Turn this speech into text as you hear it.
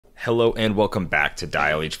Hello and welcome back to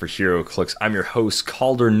Dial H for Heroclix. I'm your host,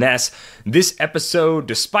 Kalder and This episode,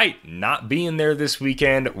 despite not being there this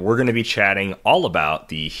weekend, we're going to be chatting all about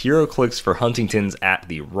the Heroclix for Huntingtons at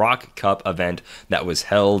the Rock Cup event that was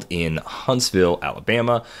held in Huntsville,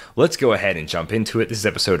 Alabama. Let's go ahead and jump into it. This is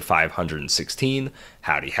episode 516.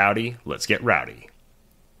 Howdy, howdy. Let's get rowdy.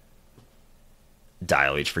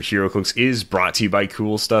 Dial H for Heroclix is brought to you by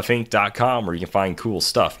CoolStuffInc.com, where you can find cool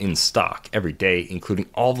stuff in stock every day, including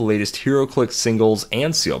all the latest Heroclix singles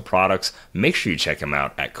and sealed products. Make sure you check them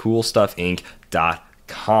out at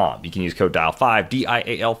CoolStuffInc.com. You can use code DIAL5,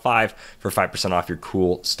 DIAL5, for 5% off your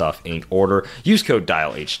Cool Stuff Inc. order. Use code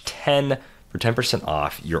DIALH10 for 10%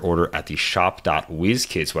 off your order at the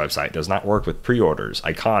shop.whizkids website. It does not work with pre-orders,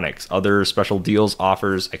 iconics, other special deals,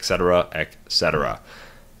 offers, etc., etc.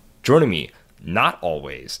 Joining me, not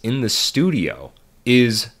always, in the studio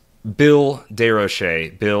is Bill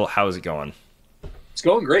DeRoche. Bill, how's it going? It's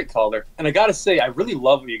going great, Calder. And I got to say, I really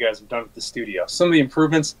love what you guys have done with the studio. Some of the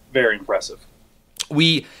improvements, very impressive.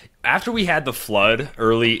 After we had the flood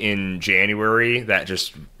early in January that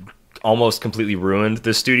just almost completely ruined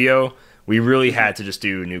the studio, we really had to just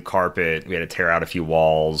do new carpet. We had to tear out a few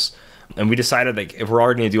walls. And we decided that if we're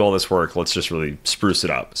already going to do all this work, let's just really spruce it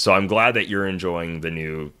up. So I'm glad that you're enjoying the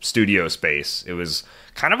new studio space. It was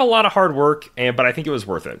kind of a lot of hard work, but I think it was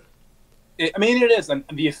worth it. It is. And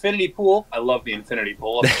the infinity pool, I love the infinity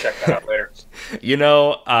pool. I'll check that out later.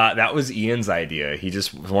 That was Ian's idea. He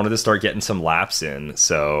just wanted to start getting some laps in.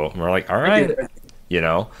 So we're like, all right,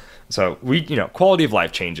 So quality of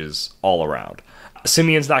life changes all around.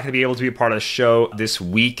 Simeon's not going to be able to be a part of the show this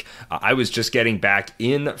week. I was just getting back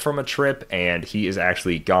in from a trip, and he is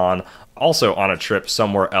actually gone also on a trip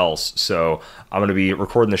somewhere else. So I'm going to be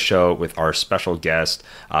recording the show with our special guest.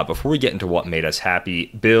 Before we get into what made us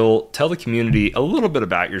happy, Bill, tell the community a little bit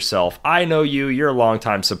about yourself. I know you. You're a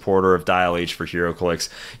longtime supporter of Dial H for Heroclix.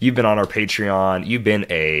 You've been on our Patreon. You've been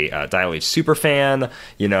a Dial H super fan.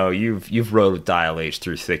 You've rode with Dial H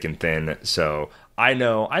through thick and thin. So I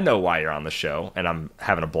know why you're on the show, and I'm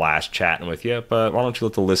having a blast chatting with you, but why don't you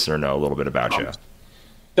let the listener know a little bit about you?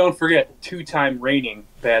 Don't forget, two-time reigning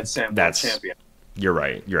Bad Sam World Champion. You're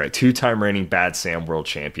right. Two-time reigning Bad Sam World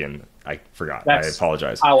Champion. I forgot. I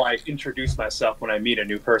apologize. How I introduce myself when I meet a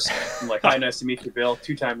new person. I'm like, hi, nice to meet you, Bill.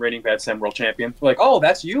 Two-time reigning Bad Sam World Champion. They're like, oh,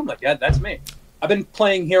 that's you? I'm like, yeah, that's me. I've been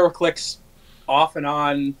playing Heroclix off and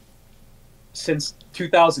on since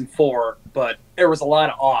 2004, but there was a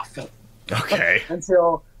lot of off. Okay.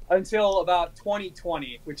 until about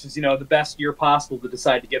 2020, which is the best year possible to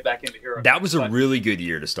decide to get back into Heroclix. That was a really good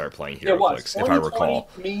year to start playing Heroclix, if I recall.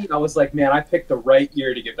 To me, I was like, man, I picked the right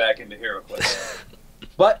year to get back into Heroclix.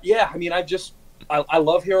 But yeah, I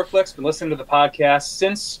love Heroclix. Been listening to the podcast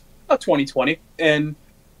since 2020, and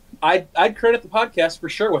I'd credit the podcast for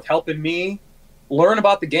sure with helping me learn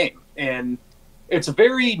about the game. And it's a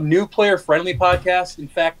very new player-friendly podcast. In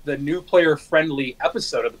fact, the new player-friendly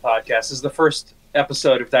episode of the podcast is the first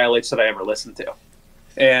episode of Dial H that I ever listened to.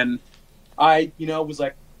 And I, was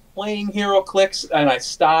like playing Heroclix, and I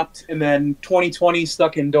stopped, and then 2020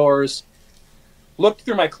 stuck indoors, looked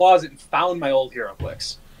through my closet and found my old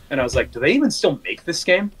Heroclix. And I was like, do they even still make this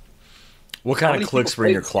game? What kind of clicks were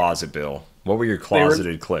in your closet, Bill? What were your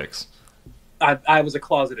closeted clicks? I was a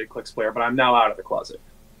closeted clicks player, but I'm now out of the closet.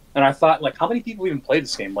 And I thought, how many people even play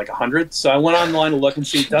this game? 100? So I went online to look and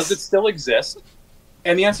see, does it still exist?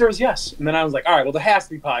 And the answer was yes. And then I was like, all right, well, there has to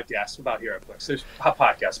be podcasts about Heroclix. There's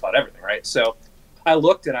podcasts about everything, right? So I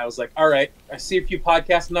looked and I was like, all right, I see a few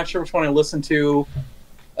podcasts. I'm not sure which one I listen to.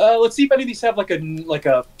 Let's see if any of these have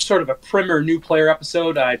a sort of a primer new player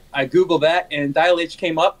episode. I Googled that, and Dial H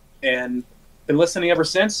came up, and been listening ever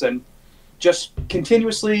since, and just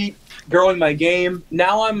continuously growing my game.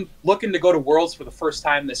 Now I'm looking to go to Worlds for the first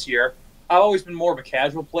time this year. I've always been more of a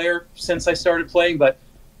casual player since I started playing, but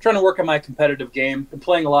trying to work on my competitive game. Been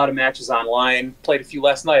playing a lot of matches online. Played a few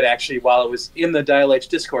last night, actually, while I was in the Dial H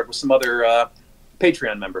Discord with some other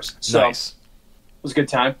Patreon members. So nice. It was a good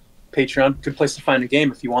time. Patreon, good place to find a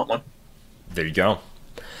game if you want one. There you go.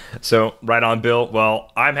 So, right on, Bill.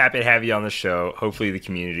 Well, I'm happy to have you on the show. Hopefully the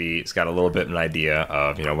community has got a little bit of an idea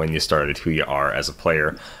of, when you started, who you are as a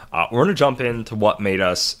player. We're going to jump into what made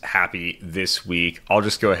us happy this week. I'll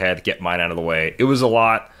just go ahead and get mine out of the way. It was a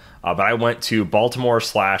lot, but I went to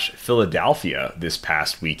Baltimore/Philadelphia this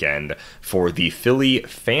past weekend for the Philly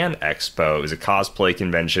Fan Expo. It was a cosplay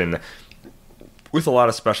convention with a lot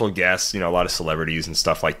of special guests, a lot of celebrities and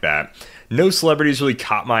stuff like that. No celebrities really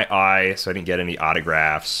caught my eye, so I didn't get any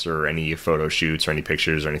autographs or any photo shoots or any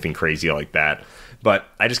pictures or anything crazy like that. But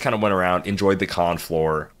I just kind of went around, enjoyed the con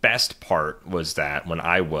floor. Best part was that when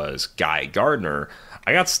I was Guy Gardner,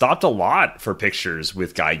 I got stopped a lot for pictures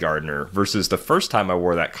with Guy Gardner versus the first time I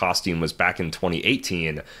wore that costume was back in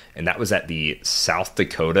 2018, and that was at the South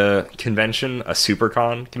Dakota convention, a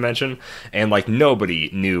SuperCon convention, and like nobody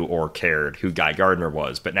knew or cared who Guy Gardner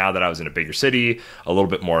was. But now that I was in a bigger city, a little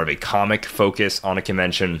bit more of a comic focus on a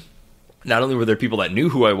convention, not only were there people that knew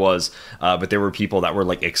who I was, but there were people that were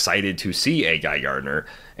like excited to see a Guy Gardner,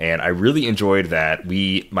 and I really enjoyed that.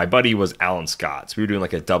 My buddy was Alan Scott, so we were doing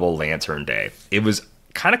like a double lantern day. It was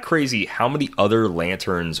kind of crazy how many other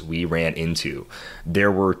lanterns we ran into.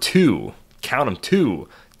 There were two, count them, two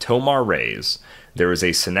Tomar Rays. There was a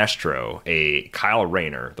Sinestro, a Kyle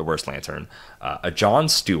Rayner, the worst lantern, a John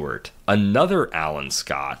Stewart, another Alan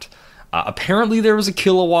Scott. Apparently there was a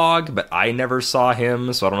Kilowog, but I never saw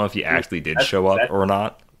him, so I don't know if he actually did show up or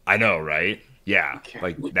not. I know, right? Yeah,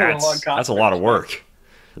 like that's a lot of work.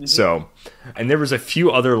 So, and there was a few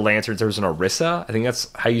other lanterns. There was an Orissa, I think that's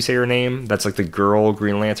how you say her name. That's like the girl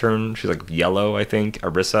Green Lantern. She's like yellow, I think,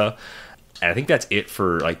 Orissa. And I think that's it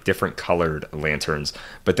for like different colored lanterns.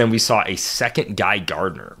 But then we saw a second Guy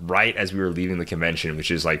Gardner right as we were leaving the convention,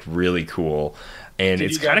 which is like really cool. And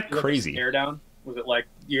it's kind of crazy. Stare down? Was it like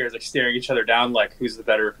you guys like staring each other down, like who's the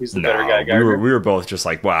better Guy Gardner? We were both just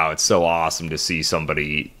like, wow, it's so awesome to see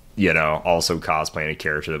somebody, you know, also cosplaying a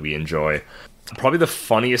character that we enjoy. Probably the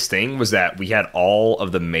funniest thing was that we had all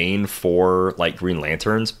of the main four like Green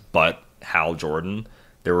Lanterns, but Hal Jordan.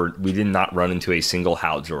 We did not run into a single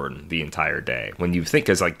Hal Jordan the entire day. When you think,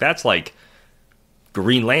 because like that's like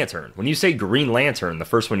Green Lantern. When you say Green Lantern, the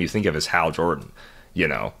first one you think of is Hal Jordan. You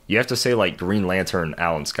know, you have to say like Green Lantern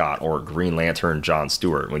Alan Scott or Green Lantern John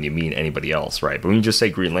Stewart when you mean anybody else, right? But when you just say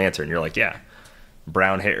Green Lantern, you're like, yeah,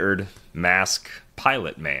 brown-haired, mask,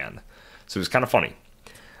 pilot man. So it was kind of funny.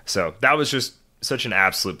 So that was just such an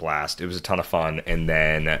absolute blast. It was a ton of fun. And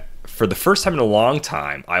then for the first time in a long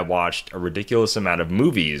time, I watched a ridiculous amount of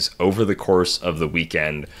movies over the course of the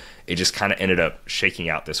weekend. It just kind of ended up shaking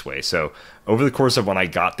out this way. So over the course of when I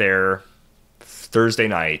got there Thursday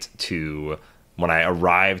night to when I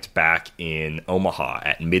arrived back in Omaha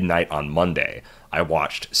at midnight on Monday, I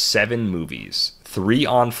watched 7 movies, 3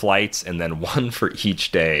 on flights, and then 1 for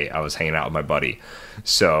each day I was hanging out with my buddy.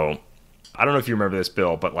 So I don't know if you remember this,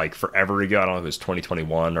 Bill, but like forever ago, I don't know if it was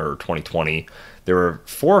 2021 or 2020, there were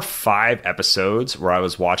 4 or 5 episodes where I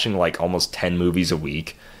was watching like almost 10 movies a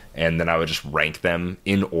week, and then I would just rank them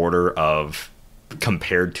in order of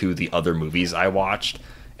compared to the other movies I watched.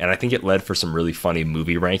 And I think it led for some really funny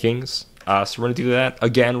movie rankings. So we're going to do that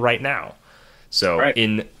again right now. So right.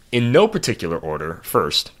 In no particular order,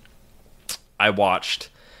 first, I watched...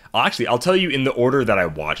 Actually, I'll tell you in the order that I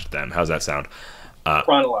watched them. How's that sound?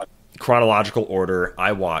 Chronological order.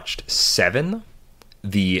 I watched 7,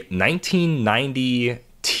 the 1990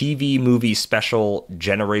 TV movie special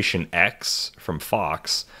Generation X from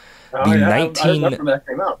Fox. I remember when that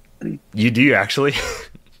came out. You do, actually?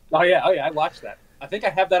 Oh, yeah, I watched that. I think I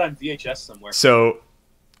have that on VHS somewhere. So...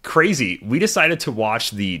 crazy. We decided to watch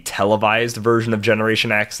the televised version of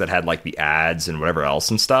Generation X that had like the ads and whatever else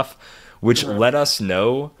and stuff, which let us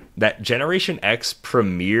know that Generation X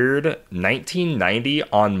premiered 1990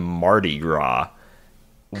 on Mardi Gras.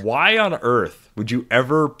 Why on earth would you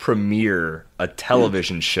ever premiere a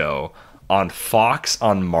television show on Fox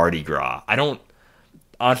on Mardi Gras?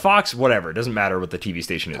 On Fox, whatever. It doesn't matter what the TV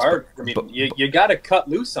station is. Hard. I mean, you got to cut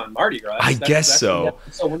loose on Mardi Gras. I guess so.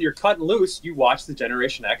 So when you're cutting loose, you watch the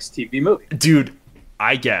Generation X TV movie. Dude,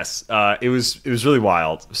 I guess. It was really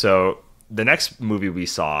wild. So the next movie we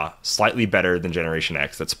saw, slightly better than Generation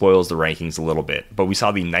X, that spoils the rankings a little bit. But we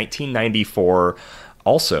saw the 1994,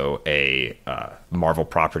 also a Marvel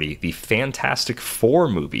property, the Fantastic Four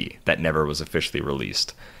movie that never was officially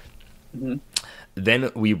released. Mm-hmm.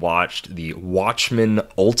 Then we watched the Watchmen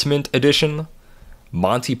Ultimate Edition,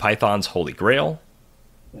 Monty Python's Holy Grail,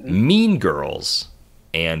 Mean Girls,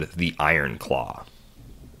 and The Iron Claw.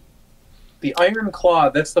 The Iron Claw,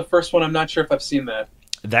 that's the first one. I'm not sure if I've seen that.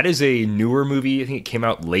 That is a newer movie. I think it came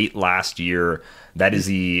out late last year. That is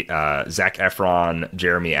the Zac Efron,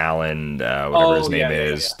 Jeremy Allen, whatever his name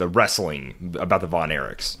is, the wrestling about the Von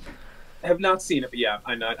Erichs. I have not seen it, but yeah,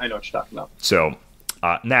 I know what you're talking about. So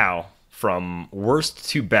now, from worst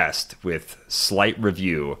to best with slight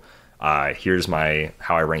review, here's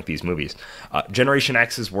how I rank these movies. Generation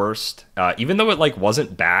X is worst. Even though it like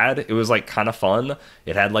wasn't bad, it was like kind of fun.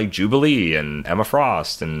 It had like Jubilee and Emma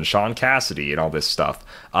Frost and Sean Cassidy and all this stuff.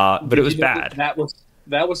 But it was bad. That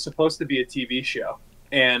was supposed to be a TV show,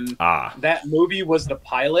 and that movie was the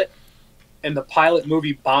pilot. And the pilot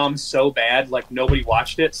movie bombed so bad, like nobody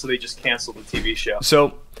watched it, so they just canceled the TV show.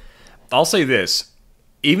 So I'll say this.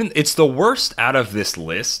 Even it's the worst out of this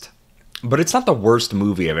list, but it's not the worst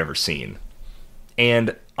movie I've ever seen.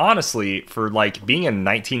 And honestly, for like being a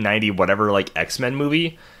 1990 whatever like X-Men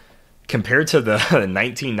movie, compared to the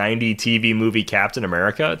 1990 TV movie Captain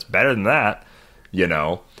America, it's better than that, you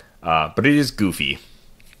know. But it is goofy.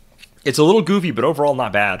 It's a little goofy, but overall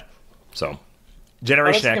not bad. So,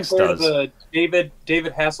 Generation X does. The David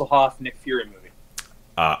Hasselhoff Nick Fury movie.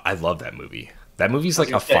 I love that movie. That movie's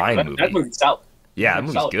like a fine movie. That movie's solid. Yeah, that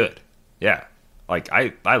movie's good. Yeah, like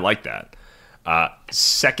I like that.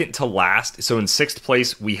 Second to last, so in sixth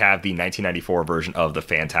place we have the 1994 version of the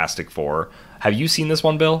Fantastic Four. Have you seen this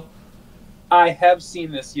one, Bill? I have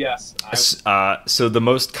seen this, yes. So the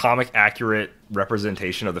most comic accurate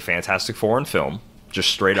representation of the Fantastic Four in film, just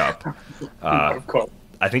straight up. Of course.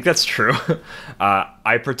 I think that's true.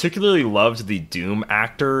 I particularly loved the Doom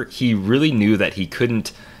actor. He really knew that he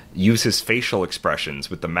couldn't use his facial expressions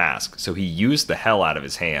with the mask, so he used the hell out of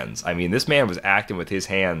his hands. I mean, this man was acting with his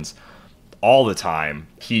hands all the time.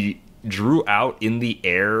 He drew out in the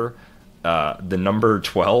air the number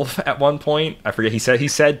 12 at one point. I forget, he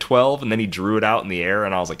said 12, and then he drew it out in the air,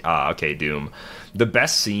 and I was like, okay, Doom. The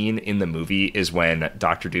best scene in the movie is when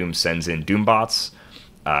Dr. Doom sends in Doombots,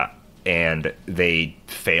 and they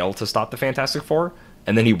fail to stop the Fantastic Four,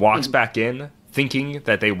 and then he walks back in thinking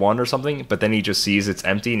that they won or something, but then he just sees it's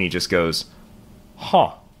empty, and he just goes,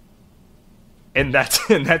 huh. And that's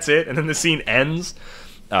it, and then the scene ends.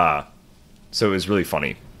 So it was really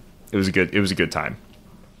funny. It was a good time.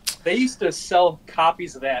 They used to sell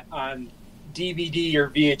copies of that on DVD or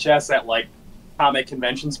VHS at like comic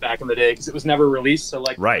conventions back in the day because it was never released. So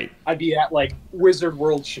like, right. I'd be at like Wizard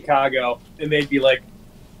World Chicago, and they'd be like,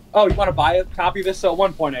 "Oh, you want to buy a copy of this?" So at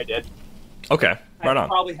one point, I did. Okay, right on. I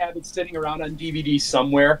probably have it sitting around on DVD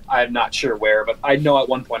somewhere. I'm not sure where, but I know at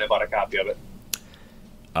one point I bought a copy of it.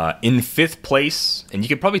 In fifth place, and you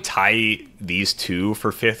could probably tie these two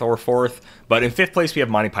for fifth or fourth, but in fifth place we have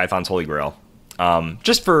Monty Python's Holy Grail.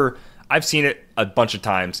 I've seen it a bunch of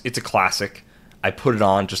times. It's a classic. I put it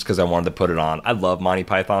on just because I wanted to put it on. I love Monty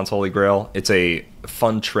Python's Holy Grail. It's a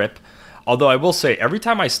fun trip. Although I will say, every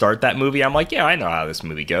time I start that movie, I'm like, yeah, I know how this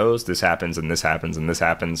movie goes. This happens, and this happens, and this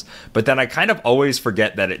happens. But then I kind of always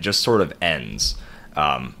forget that it just sort of ends.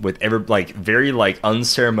 With very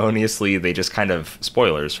unceremoniously, they just kind of,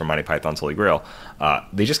 spoilers for Monty Python's Holy Grail,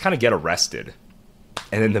 they just kind of get arrested,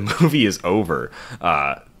 and then the movie is over.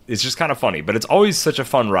 It's just kind of funny, but it's always such a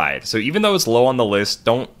fun ride. So even though it's low on the list,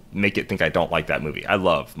 don't make it think I don't like that movie. I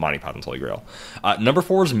love Monty Python's Holy Grail. Number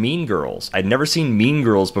 4 is Mean Girls. I'd never seen Mean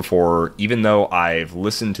Girls before, even though I've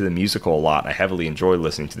listened to the musical a lot. I heavily enjoy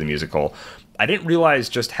listening to the musical. I didn't realize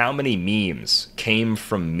just how many memes came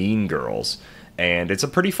from Mean Girls. And it's a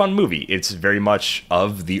pretty fun movie. It's very much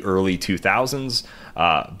of the early 2000s,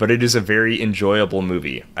 but it is a very enjoyable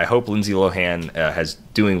movie. I hope Lindsay Lohan has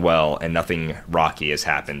doing well and nothing rocky has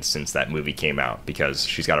happened since that movie came out, because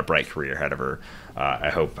she's got a bright career ahead of her. I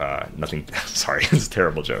hope nothing... Sorry, it's a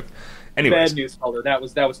terrible joke. Anyways. Bad news, Calder. That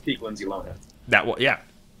was peak Lindsay Lohan. Yeah.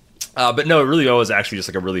 But no, it really was actually just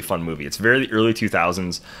like a really fun movie. It's very early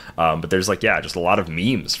 2000s, but there's just a lot of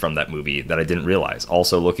memes from that movie that I didn't realize.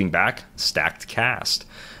 Also, looking back, stacked cast.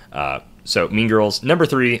 So Mean Girls. Number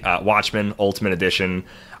 3, Watchmen Ultimate Edition.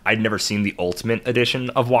 I'd never seen the Ultimate Edition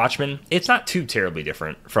of Watchmen. It's not too terribly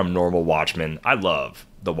different from normal Watchmen. I love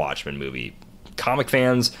the Watchmen movie. Comic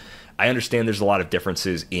fans, I understand there's a lot of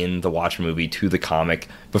differences in the Watchmen movie to the comic,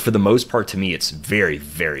 but for the most part, to me, it's very,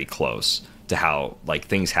 very close to how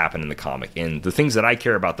things happen in the comic. And the things that I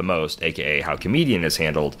care about the most, aka how Comedian is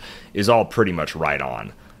handled, is all pretty much right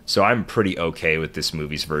on. So I'm pretty okay with this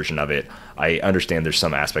movie's version of it. I understand there's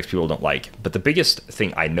some aspects people don't like, but the biggest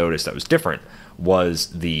thing I noticed that was different was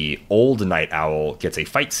the old Night Owl gets a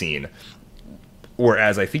fight scene,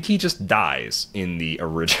 whereas I think he just dies in the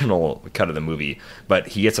original cut of the movie, but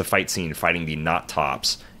he gets a fight scene fighting the Knot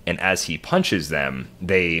Tops, and as he punches them,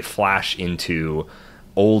 they flash into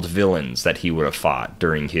old villains that he would have fought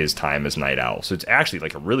during his time as Night Owl. So it's actually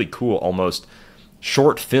a really cool, almost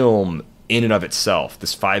short film in and of itself.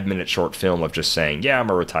 This 5-minute short film of just saying, yeah, I'm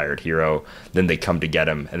a retired hero. Then they come to get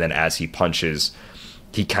him, and then as he punches,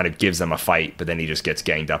 he kind of gives them a fight, but then he just gets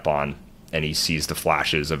ganged up on, and he sees the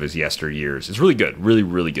flashes of his yesteryears. It's really good. Really,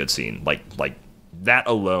 really good scene. Like that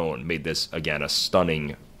alone made this, again, a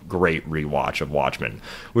stunning, great rewatch of Watchmen,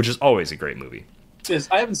 which is always a great movie.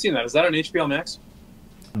 I haven't seen that. Is that on HBO Max?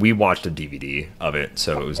 We watched a DVD of it,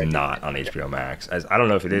 so it was not on HBO Max. I don't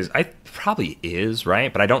know if it is. I probably is,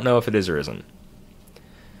 right? But I don't know if it is or isn't.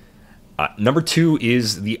 Number 2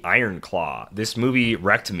 is The Iron Claw. This movie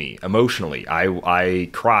wrecked me emotionally. I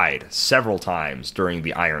cried several times during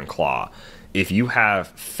The Iron Claw. If you have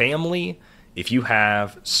family if you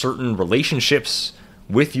have certain relationships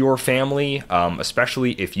with your family,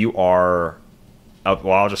 especially if you are,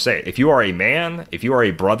 well, I'll just say it. If you are a man, if you are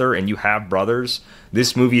a brother and you have brothers,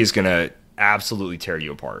 this movie is going to absolutely tear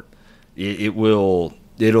you apart.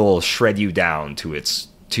 It'll shred you down to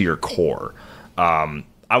your core.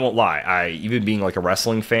 I won't lie. Even being like a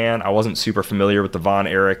wrestling fan, I wasn't super familiar with the Von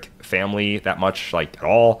Erich family that much, like at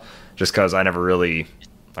all, just because I wasn't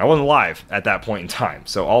alive at that point in time.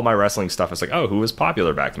 So all my wrestling stuff is like, oh, who was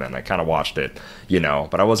popular back then? I kind of watched it,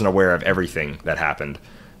 but I wasn't aware of everything that happened.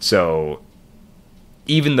 So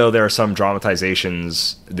even though there are some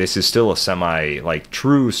dramatizations, this is still a semi like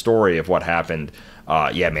true story of what happened.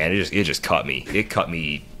 Yeah, man, it just cut me. It cut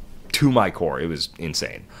me to my core. It was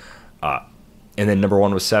insane. And then number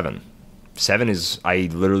 1 was Seven. Seven is, I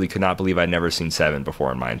literally could not believe I'd never seen Seven before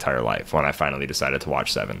in my entire life when I finally decided to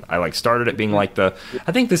watch Seven. I like started it being like I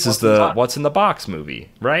think this is the What's in the Box movie,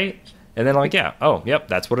 right? And then like, yeah, oh, yep,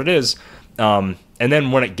 that's what it is. And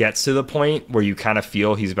then when it gets to the point where you kind of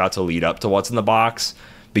feel he's about to lead up to What's in the Box,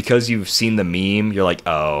 because you've seen the meme, you're like,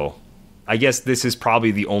 oh, I guess this is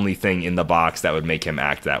probably the only thing in the box that would make him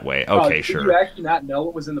act that way. Okay, sure. Did you actually not know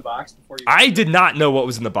what was in the box before you? I did not know what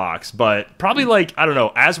was in the box, but probably like, I don't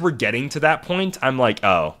know, as we're getting to that point, I'm like,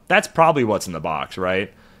 oh, that's probably what's in the box,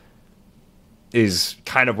 right? Is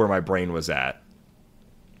kind of where my brain was at.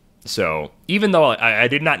 So even though I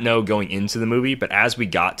did not know going into the movie, but as we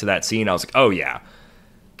got to that scene, I was like, oh yeah.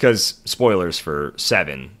 Because spoilers for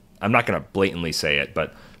Seven, I'm not going to blatantly say it,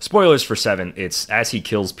 but spoilers for Seven, it's as he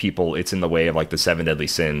kills people, it's in the way of like the 7 deadly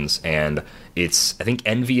sins, and it's, I think,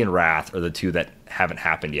 envy and wrath are the two that haven't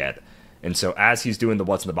happened yet. And so as he's doing the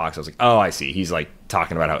what's in the box, I was like, oh, I see. He's like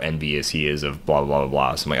talking about how envious he is of blah, blah, blah,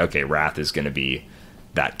 blah. So I'm like, okay, wrath is going to be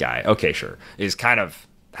that guy. Okay, sure. Is kind of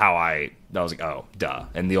how I was like, oh, duh.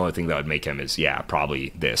 And the only thing that would make him is, yeah,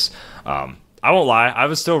 probably this. I won't lie. I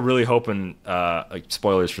was still really hoping, like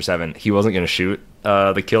spoilers for Seven, he wasn't going to shoot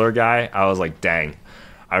the killer guy. I was like, dang.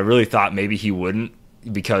 I really thought maybe he wouldn't,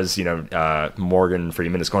 because, Morgan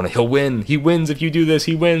Freeman is going, he'll win. He wins if you do this.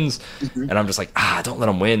 He wins. Mm-hmm. And I'm just like, don't let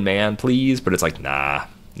him win, man, please. But it's like, nah.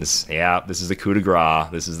 This is the coup de grace.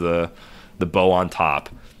 This is the bow on top.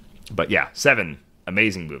 But yeah, Seven,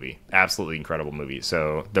 amazing movie. Absolutely incredible movie.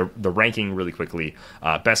 So the ranking really quickly.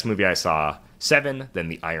 Best movie I saw, Seven, then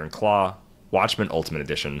The Iron Claw, Watchmen Ultimate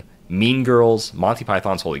Edition, Mean Girls, Monty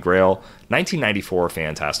Python's Holy Grail, 1994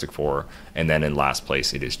 Fantastic Four, and then in last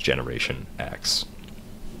place it is Generation X.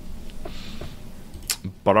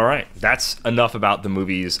 But all right, that's enough about the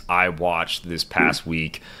movies I watched this past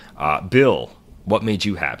week. Bill, what made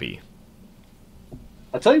you happy?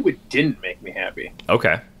 I'll tell you what didn't make me happy.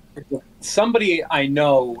 Okay. Somebody I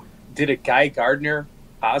know did a Guy Gardner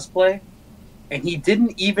cosplay, and he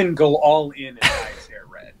didn't even go all in and dye his hair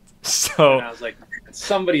red. So and I was like,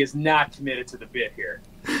 somebody is not committed to the bit here.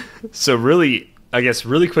 So really, I guess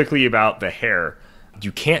really quickly about the hair,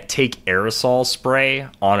 you can't take aerosol spray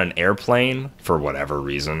on an airplane for whatever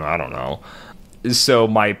reason. I don't know. So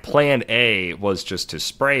my plan A was just to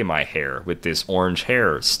spray my hair with this orange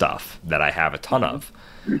hair stuff that I have a ton of.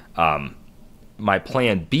 My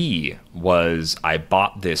plan B was I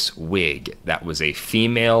bought this wig that was a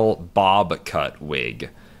female bob cut wig.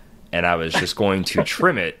 And I was just going to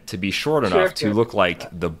trim it to be short enough to look like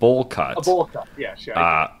the bowl cut. A bowl cut, yeah,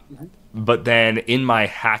 sure. But then in my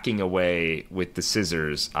hacking away with the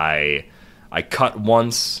scissors, I cut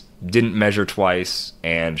once, didn't measure twice,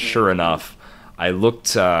 and sure enough, it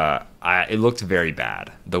looked very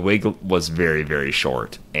bad. The wig was very, very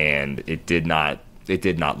short, and it did not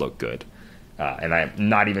look good. And I'm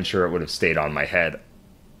not even sure it would have stayed on my head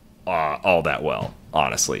all that well,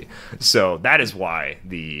 honestly. So that is why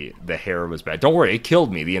the hair was bad. Don't worry, it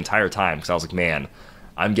killed me the entire time, because I was like, man,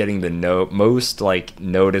 I'm getting the most like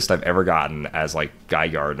noticed I've ever gotten as like Guy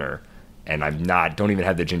Gardner, and don't even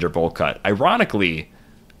have the ginger bowl cut. Ironically,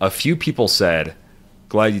 a few people said,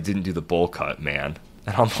 glad you didn't do the bowl cut, man.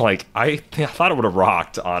 And I'm like, I thought it would have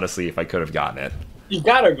rocked, honestly, if I could have gotten it. You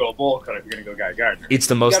gotta go bowl cut if you're gonna go Guy Gardner. It's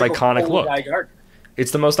the most iconic look. Guy Gardner.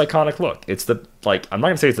 It's the most iconic look. It's I'm not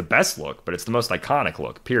going to say it's the best look, but it's the most iconic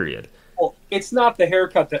look, period. Well, it's not the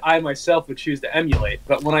haircut that I myself would choose to emulate,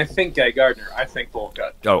 but when I think Guy Gardner, I think bowl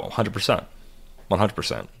cut. Oh, 100%.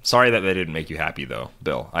 100%. Sorry that didn't make you happy, though,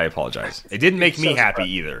 Bill. I apologize. It didn't make me happy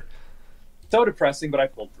either. So depressing, but I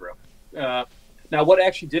pulled through. Now, what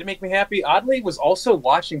actually did make me happy, oddly, was also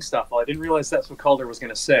watching stuff. I didn't realize that's what Kalder was going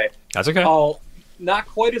to say. That's okay. Not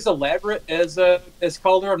quite as elaborate as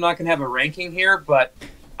Kalder. I'm not going to have a ranking here, but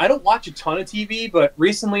I don't watch a ton of TV. But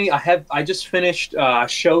recently, I just finished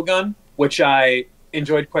Shogun, which I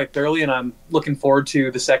enjoyed quite thoroughly, and I'm looking forward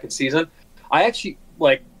to the second season. I actually,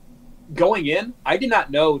 like, going in, I did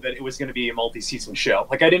not know that it was going to be a multi-season show.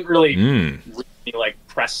 Like, I didn't really read any, like,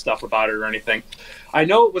 press stuff about it or anything. I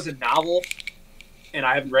know it was a novel, and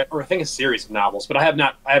I haven't read, or I think a series of novels, but I have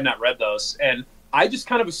not read those. And I just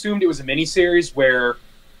kind of assumed it was a miniseries where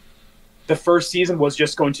the first season was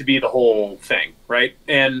just going to be the whole thing, right?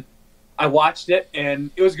 And I watched it,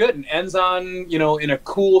 and it was good. And ends on, you know, in a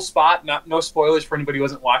cool spot. No spoilers for anybody who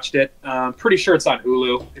hasn't watched it. Pretty sure it's on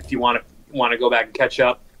Hulu if you want to go back and catch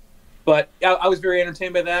up. But I was very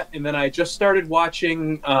entertained by that. And then I just started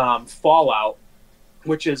watching Fallout,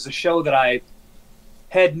 which is a show that I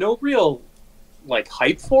had no real, like,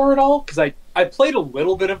 hype for at all, because I played a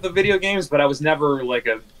little bit of the video games, but I was never, like,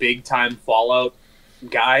 a big-time Fallout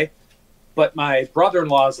guy. But my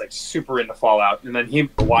brother-in-law is, like, super into Fallout, and then he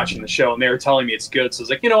was watching the show, and they were telling me it's good, so I was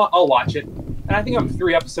like, you know what, I'll watch it. And I think I'm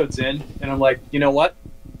 3 episodes in, and I'm like, you know what?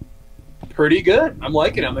 Pretty good. I'm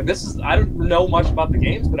liking it. I'm like, I don't know much about the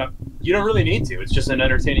games, but you don't really need to. It's just an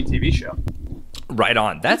entertaining TV show. Right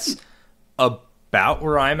on. That's about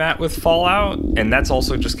where I'm at with Fallout, and that's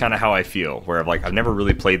also just kind of how I feel, where I've never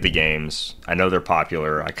really played the games. I know they're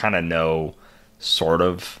popular. I kind of know sort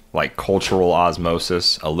of like cultural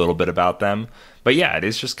osmosis a little bit about them. But yeah, it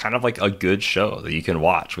is just kind of like a good show that you can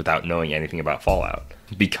watch without knowing anything about Fallout.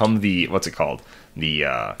 Become the, what's it called?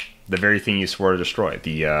 The very thing you swore to destroy.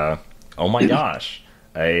 The oh my gosh.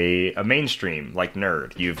 A mainstream, like,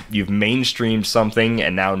 nerd. You've mainstreamed something,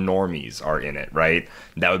 and now normies are in it, right?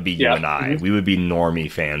 That would be you and I. We would be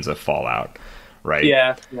normie fans of Fallout, right?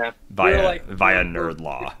 Yeah. Via nerd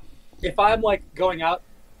law. If I'm, like, going out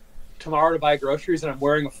tomorrow to buy groceries and I'm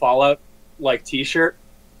wearing a Fallout, like, t-shirt,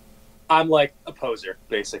 I'm, like, a poser,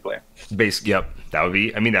 basically. Yep. That would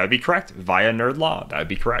be correct. Via nerd law. That would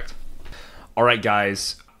be correct. All right,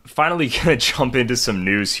 guys. Finally gonna jump into some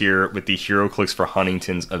news here with the Heroclix for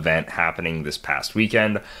Huntingtons event happening this past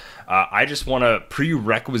weekend. I just want to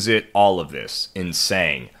prerequisite all of this in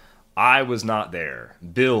saying I was not there.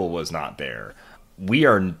 Bill was not there. We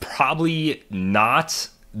are probably not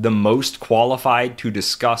the most qualified to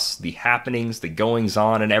discuss the happenings, the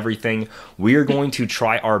goings-on, and everything. We are going to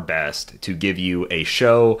try our best to give you a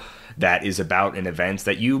show that is about an event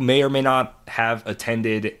that you may or may not have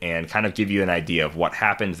attended and kind of give you an idea of what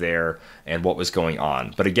happened there and what was going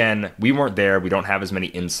on. But again, we weren't there. We don't have as many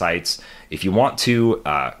insights. If you want to,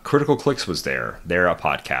 Critical Clicks was there. They're a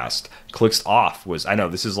podcast. Clicks Off was, I know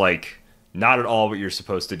this is like not at all what you're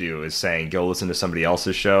supposed to do is saying go listen to somebody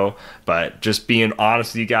else's show, but just being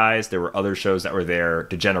honest with you guys, there were other shows that were there.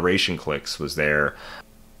 Degeneration Clicks was there.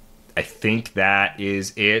 I think that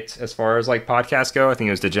is it as far as like podcasts go. I think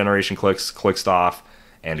it was Degeneration Clicks, Clicked Off,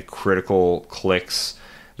 and Critical Clicks.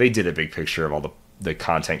 They did a big picture of all the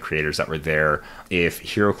content creators that were there. If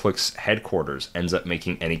Heroclix headquarters ends up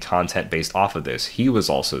making any content based off of this, he was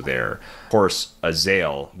also there. Of course,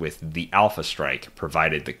 Azael with the Alpha Strike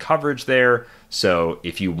provided the coverage there. So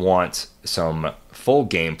if you want some full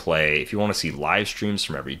gameplay, if you want to see live streams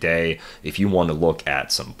from every day, if you want to look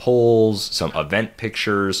at some polls, some event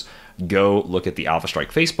pictures, go look at the Alpha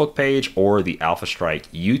Strike Facebook page or the Alpha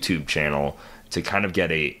Strike YouTube channel to kind of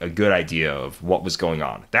get a good idea of what was going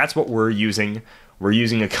on. That's what we're using. We're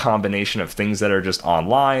using a combination of things that are just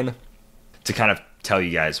online to kind of tell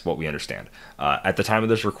you guys what we understand. At the time of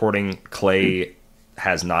this recording, Clay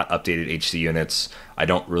has not updated HC units. I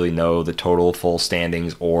don't really know the total full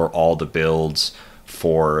standings or all the builds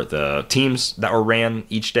for the teams that were ran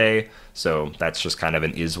each day. So that's just kind of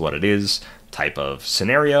an is what it is type of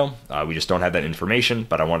scenario. We just don't have that information,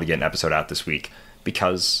 but I want to get an episode out this week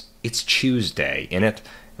because it's Tuesday in it,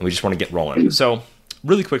 and we just want to get rolling. So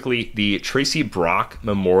really quickly, the Tracy Brock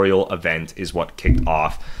Memorial event is what kicked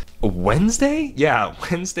off Wednesday? Yeah,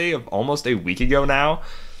 Wednesday of almost a week ago now,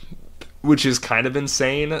 which is kind of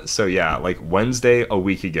insane. So yeah, like Wednesday a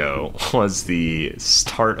week ago was the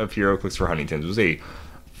start of Heroclix for Huntingtons. It was a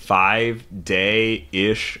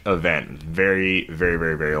 5-day-ish event. Very, very,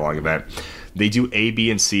 very, very long event. They do A,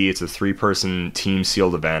 B, and C. It's a 3-person team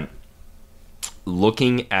sealed event.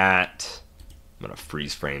 Looking at, I'm going to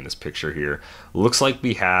freeze frame this picture here. Looks like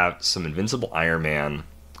we have some Invincible Iron Man,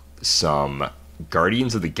 some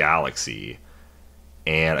Guardians of the Galaxy,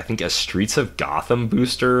 and I think a Streets of Gotham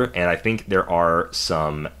booster, and I think there are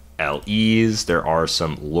some LEs, there are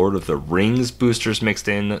some Lord of the Rings boosters mixed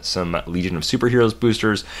in, some Legion of Superheroes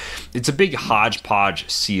boosters. It's a big hodgepodge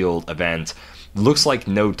sealed event. Looks like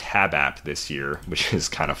no tab app this year, which is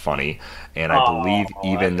kind of funny. And I believe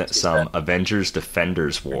even some Avengers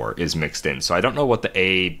Defenders War is mixed in. So I don't know what the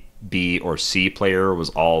A, B, or C player was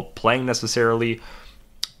all playing necessarily.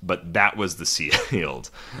 but that was the sealed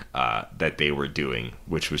that they were doing,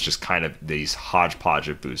 which was just kind of these hodgepodge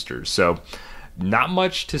of boosters. So not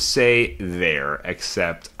much to say there,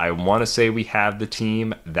 except I want to say we have the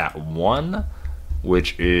team that won,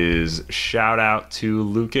 which is shout out to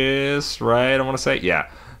Lucas, right? I want to say, yeah.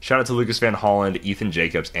 Shout out to Lucas Van Holland, Ethan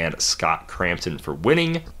Jacobs, and Scott Crampton for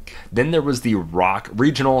winning. Then there was the Rock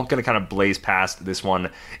Regional. Going to kind of blaze past this one.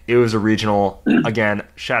 It was a regional. Again,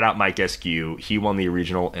 shout out Mike Eskew. He won the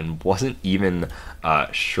regional and wasn't even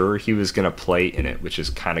sure he was going to play in it, which is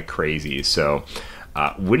kind of crazy. So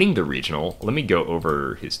winning the regional, let me go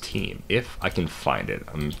over his team if I can find it.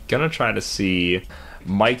 I'm going to try to see.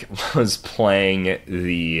 Mike was playing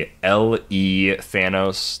the LE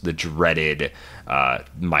Thanos, the dreaded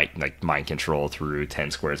mind control through 10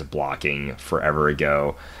 squares of blocking forever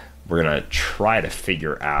ago. We're going to try to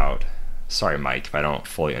figure out. Sorry, Mike, if I don't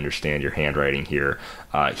fully understand your handwriting here.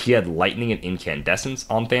 He had Lightning and Incandescence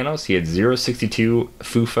on Thanos. He had 062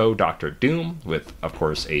 Fufo Doctor Doom with, of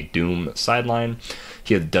course, a Doom sideline.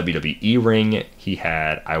 He had the WWE ring. He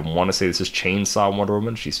had, I want to say this is Chainsaw Wonder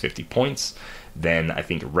Woman. She's 50 points. Then I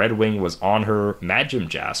think Red Wing was on her, Mad Jim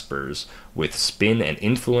Jaspers with Spin and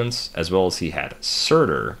Influence, as well as he had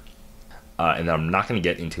Surtur. And then I'm not going to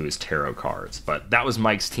get into his tarot cards, but that was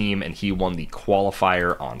Mike's team, and he won the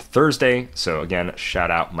qualifier on Thursday. So again, shout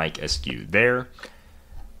out Mike Eskew there.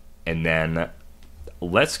 And then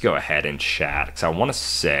let's go ahead and chat, because I want to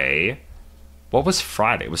say, what was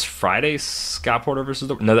Friday? Was Friday Scott Porter versus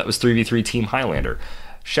no, that was 3v3 Team Highlander.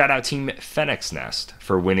 Shout out Team Phoenix Nest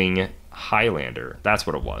for winning Highlander. That's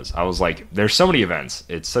what it was. I was like, there's so many events.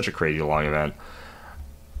 It's such a crazy long event.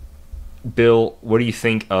 Bill, what do you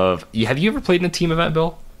think of... Have you ever played in a team event,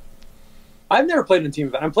 Bill? I've never played in a team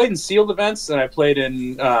event. I've played in sealed events, and I played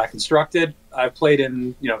in constructed. I've played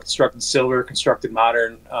in constructed silver, constructed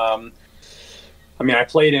modern. I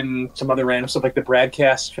played in some other random stuff like the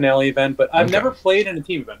broadcast finale event, but I've never played in a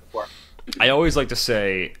team event before. I always like to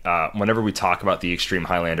say, whenever we talk about the Extreme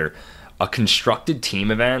Highlander, a constructed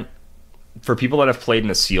team event, for people that have played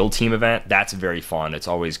in a sealed team event, that's very fun. It's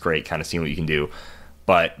always great kind of seeing what you can do.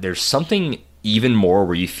 But there's something even more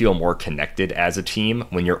where you feel more connected as a team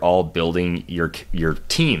when you're all building your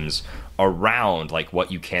teams around like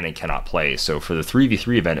what you can and cannot play. So for the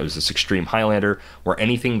 3v3 event, it was this Extreme Highlander where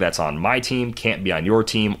anything that's on my team can't be on your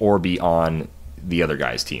team or be on the other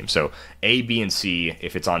guy's team. So A, B, and C,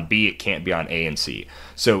 if it's on B, it can't be on A and C.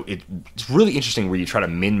 So it's really interesting where you try to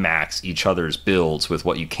min-max each other's builds with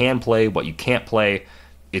what you can play, what you can't play.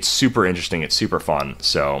 It's super interesting. It's super fun.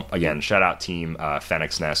 So again, shout out Team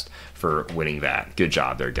Phoenix Nest for winning that. Good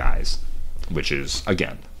job there, guys. Which is,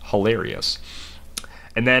 again, hilarious.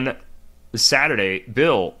 And then Saturday,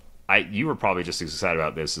 Bill, you were probably just as excited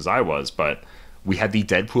about this as I was, but we had the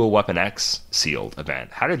Deadpool Weapon X sealed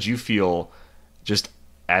event. How did you feel just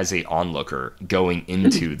as a onlooker going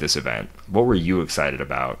into this event? What were you excited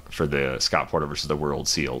about for the Scott Porter versus the World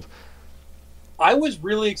sealed? I was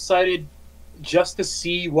really excited just to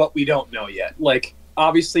see what we don't know yet. Like,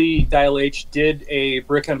 obviously, Dial H did a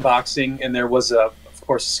brick unboxing, and there was, of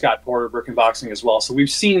course, Scott Porter brick unboxing as well. So we've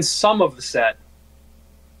seen some of the set,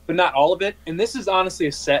 but not all of it. And this is honestly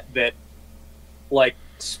a set that, like,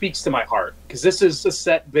 speaks to my heart, because this is a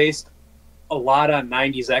set based a lot on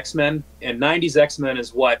 90s X-Men, and 90s X-Men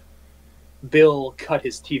is what Bill cut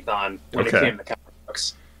his teeth on when it came to comic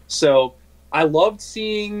books. So I loved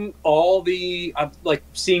seeing all the,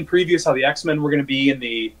 seeing previews how the X-Men were going to be in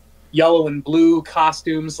the yellow and blue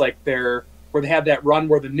costumes, like where they had that run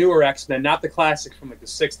where the newer X-Men, not the classic from like the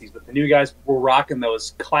 60s, but the new guys were rocking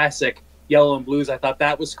those classic yellow and blues. I thought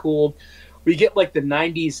that was cool. We get like the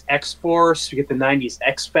 90s X-Force, we get the 90s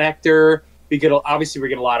X-Factor, we get a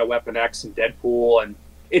lot of Weapon X and Deadpool, and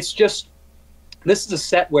it's just, this is a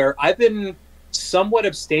set where I've been somewhat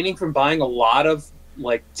abstaining from buying a lot of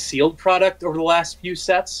like sealed product over the last few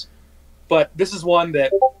sets, but this is one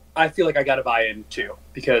that I feel like I got to buy into,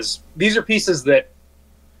 because these are pieces that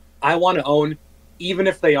I want to own even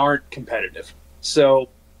if they aren't competitive. So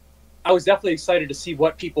I was definitely excited to see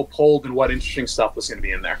what people pulled and what interesting stuff was going to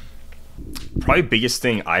be in there. Probably biggest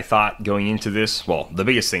thing I thought going into this, well, the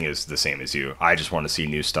biggest thing is the same as you. I just want to see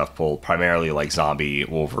new stuff pulled, primarily like Zombie,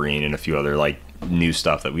 Wolverine, and a few other like new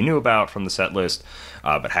stuff that we knew about from the set list,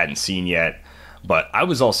 but hadn't seen yet. But I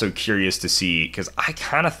was also curious to see, because I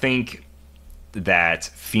kind of think that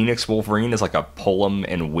Phoenix Wolverine is like a pull 'em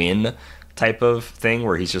and win type of thing,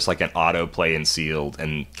 where he's just like an auto play in sealed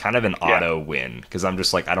and kind of an auto win, because I'm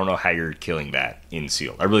just like, I don't know how you're killing that in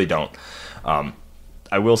sealed. I really don't.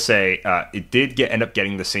 I will say it did end up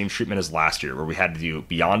getting the same treatment as last year, where we had to do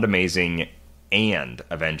Beyond Amazing and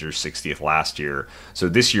Avengers 60th last year. So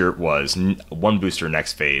this year was one booster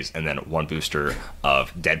next phase and then one booster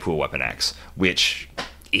of Deadpool Weapon X, which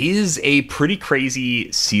is a pretty crazy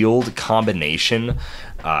sealed combination.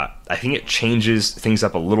 I think it changes things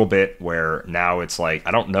up a little bit where now it's like,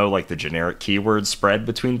 I don't know like the generic keyword spread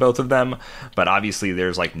between both of them, but obviously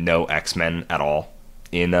there's like no X-Men at all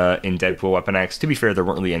in Deadpool Weapon X. To be fair, there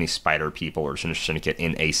weren't really any Spider People or Sinister Syndicate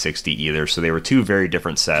in A60 either, so they were two very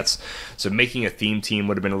different sets. So making a theme team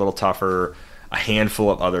would have been a little tougher. A handful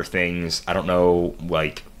of other things. I don't know,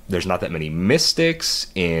 like, there's not that many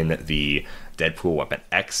Mystics in the Deadpool Weapon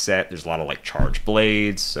X set. There's a lot of like charge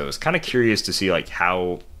blades, so it's kind of curious to see like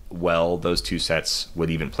how well those two sets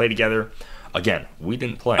would even play together. Again, we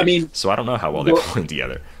didn't play, I mean, so I don't know how well they play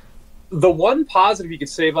together. The one positive you could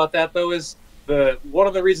say about that though is one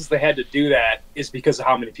of the reasons they had to do that is because of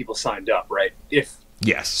how many people signed up, right?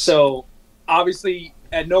 Yes. So obviously,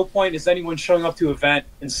 at no point is anyone showing up to an event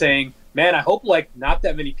and saying, "Man, I hope like not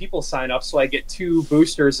that many people sign up so I get 2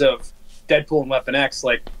 boosters of Deadpool and Weapon X."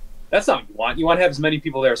 Like, that's not what you want. You want to have as many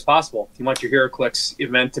people there as possible. You want your Heroclix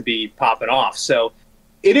event to be popping off. So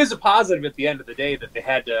it is a positive at the end of the day that they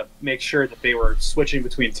had to make sure that they were switching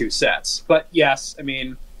between 2 sets. But yes, I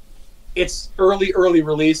mean, it's early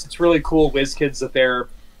release. It's really cool, WizKids, that they're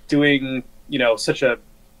doing, you know, such a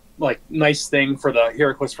like nice thing for the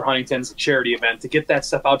Heroclix for Huntingtons, a charity event, to get that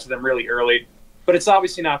stuff out to them really early. But it's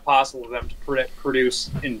obviously not possible for them to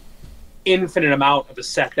produce an infinite amount of a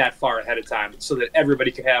set that far ahead of time so that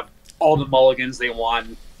everybody could have all the mulligans they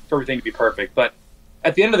want for everything to be perfect. But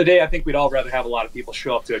at the end of the day, I think we'd all rather have a lot of people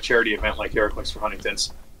show up to a charity event like Heroclix for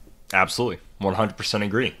Huntingtons. Absolutely. 100%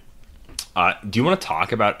 agree. Do you want to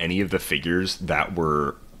talk about any of the figures that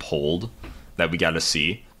were pulled that we got to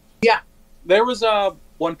see? Yeah. There was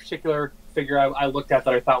one particular figure I looked at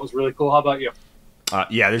that I thought was really cool. How about you?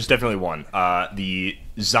 Yeah, there's definitely one. The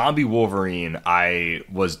Zombie Wolverine, I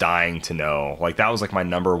was dying to know. Like, that was like my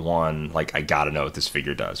number one, like, I gotta know what this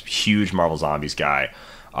figure does. Huge Marvel Zombies guy.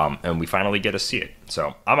 And we finally get to see it.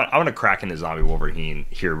 So I'm gonna crack into Zombie Wolverine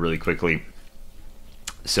here really quickly.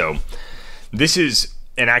 So this is,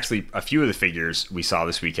 and actually a few of the figures we saw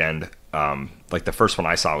this weekend, like the first one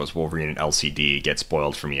I saw was Wolverine in LCD, get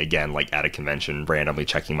spoiled for me again, like at a convention, randomly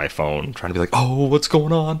checking my phone, trying to be like, oh, what's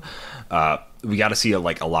going on? We got to see a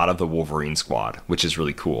lot of the Wolverine squad, which is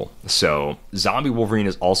really cool. So Zombie Wolverine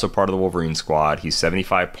is also part of the Wolverine squad. He's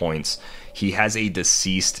 75 points. He has a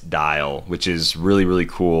deceased dial, which is really, really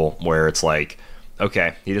cool, where it's like,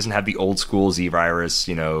 okay, he doesn't have the old school Z-Virus,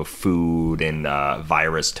 you know, food and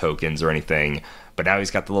virus tokens or anything, but now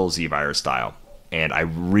he's got the little Z-Virus dial. And I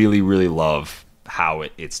really, really love how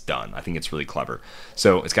it's done. I think it's really clever.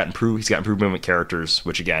 So he's got improved movement characters,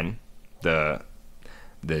 which again, the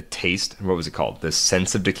taste, what was it called? The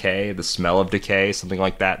sense of decay, the smell of decay, something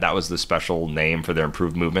like that. That was the special name for their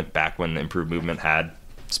improved movement back when improved movement had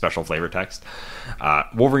special flavor text.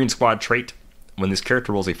 Wolverine squad trait. When this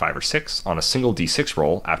character rolls a 5 or 6 on a single d6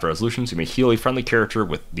 roll, after resolutions, you may heal a friendly character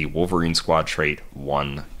with the Wolverine squad trait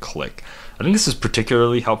 1 click. I think this is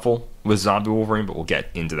particularly helpful with Zombie Wolverine, but we'll get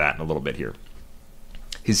into that in a little bit here.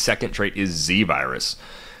 His second trait is Z-Virus.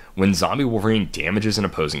 When Zombie Wolverine damages an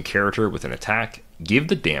opposing character with an attack, give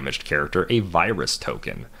the damaged character a virus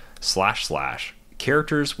token. /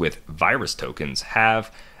 characters with virus tokens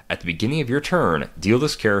have, at the beginning of your turn, deal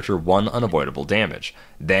this character 1 unavoidable damage.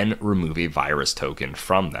 Then remove a virus token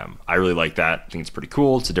from them. I really like that. I think it's pretty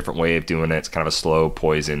cool. It's a different way of doing it. It's kind of a slow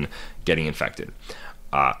poison getting infected.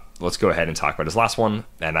 Let's go ahead and talk about his last one,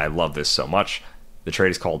 and I love this so much. The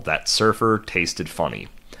trait is called That Surfer Tasted Funny.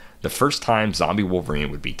 The first time Zombie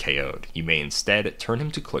Wolverine would be KO'd, you may instead turn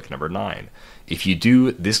him to click number 9. If you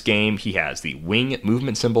do, this game, he has the Wing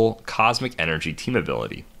movement symbol, Cosmic Energy team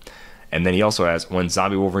ability. And then he also has, when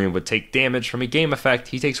Zombie Wolverine would take damage from a game effect,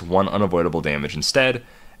 he takes 1 unavoidable damage instead.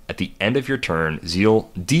 At the end of your turn,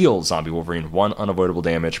 deal Zombie Wolverine 1 unavoidable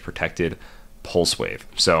damage, protected Pulse Wave.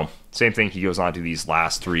 So, same thing, he goes on to these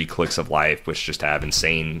last 3 clicks of life, which just have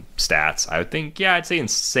insane stats. I would think, yeah, I'd say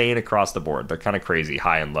insane across the board. They're kind of crazy,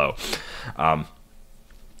 high and low. And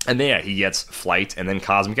then, yeah, he gets Flight and then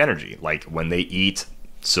Cosmic Energy. Like, when they eat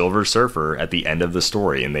Silver Surfer at the end of the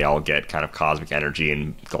story, and they all get kind of Cosmic Energy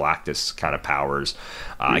and Galactus kind of powers.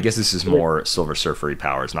 I guess this is more Silver Surfer-y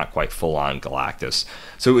powers, not quite full-on Galactus.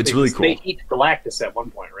 So it's really cool. They eat Galactus at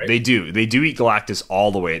one point, right? They do eat Galactus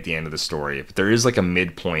all the way at the end of the story, but there is like a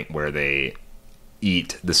midpoint where they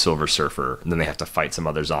eat the Silver Surfer, and then they have to fight some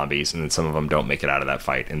other zombies, and then some of them don't make it out of that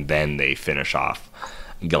fight, and then they finish off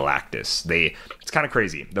Galactus. It's kind of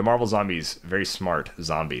crazy. The Marvel zombies, very smart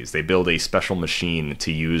zombies. They build a special machine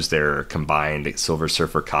to use their combined Silver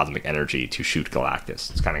Surfer cosmic energy to shoot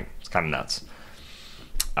Galactus. It's kind of nuts.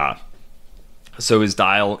 So his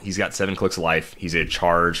dial, he's got 7 clicks of life. He's a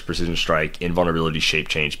charge, precision strike, invulnerability, shape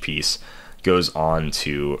change piece. Goes on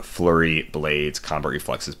to flurry, blades, combat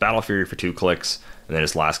reflexes, battle fury for 2 clicks, and then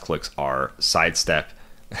his last clicks are sidestep,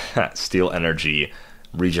 steal energy,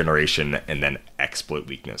 regeneration, and then exploit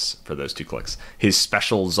weakness for those 2 clicks. His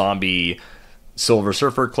special zombie Silver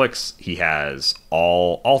Surfer clicks, he has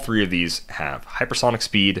all 3 of these have hypersonic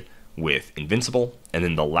speed with invincible, and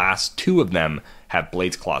then the last 2 of them have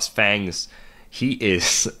blades, claws, fangs. He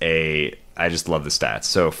is I just love the stats.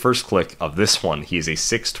 So first click of this one, he is a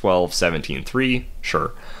 6, 12, 17, 3,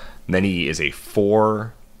 sure. And then he is a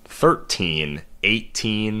 4, 13,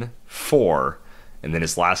 18, 4. And then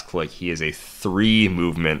his last click, he is a 3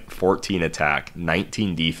 movement, 14 attack,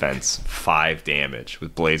 19 defense, 5 damage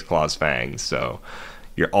with blades, claws, fangs. So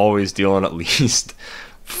you're always dealing at least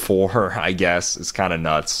 4, I guess. It's kind of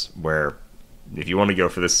nuts, where if you want to go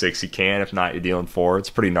for the 6, you can. If not, you're dealing 4. It's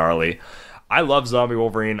pretty gnarly. I love Zombie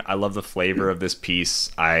Wolverine. I love the flavor of this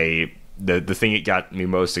piece. The thing it got me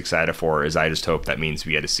most excited for is I just hope that means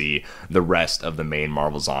we get to see the rest of the main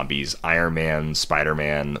Marvel zombies. Iron Man,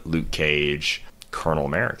 Spider-Man, Luke Cage, Colonel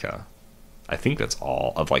America. I think that's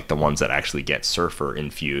all of like the ones that actually get Surfer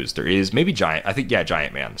infused. There is maybe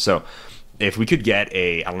Giant Man. So if we could get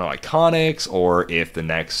I don't know, Iconics, or if the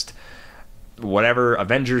next whatever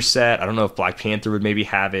Avengers set, I don't know if Black Panther would maybe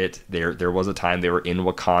have it. There was a time they were in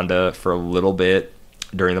Wakanda for a little bit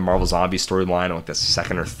during the Marvel Zombie storyline, like the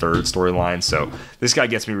second or third storyline. So this guy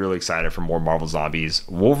gets me really excited for more Marvel Zombies.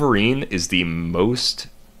 Wolverine is he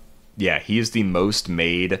is the most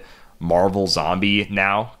made Marvel zombie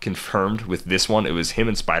now, confirmed with this one. It was him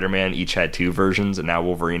and Spider-Man each had 2 versions, and now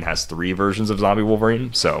Wolverine has 3 versions of Zombie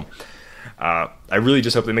Wolverine. So I really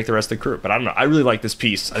just hope they make the rest of the crew. But I don't know. I really like this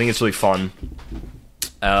piece. I think it's really fun.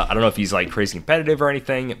 I don't know if he's like crazy competitive or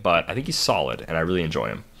anything, but I think he's solid, and I really enjoy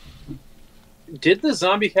him. Did the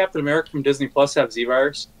zombie Captain America from Disney Plus have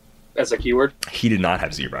Z-Virus as a keyword? He did not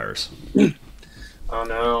have Z-Virus. Oh,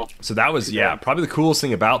 no. So that was, probably the coolest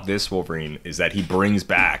thing about this Wolverine is that he brings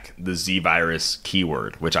back the Z-Virus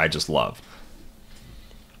keyword, which I just love.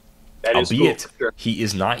 That is Albeit, cool, sure. He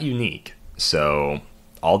is not unique, so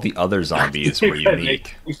all the other zombies were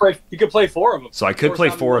unique. You could play 4 of them. So I could play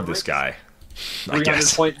 4 of this guy, I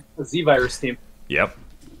guess. 300-point Z-Virus team. Yep.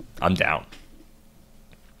 I'm down.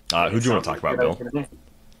 Who do you want to talk about, Bill?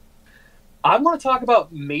 I want to talk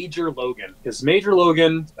about Major Logan, because Major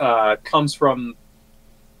Logan comes from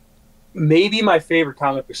maybe my favorite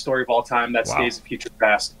comic book story of all time. That's Days of Future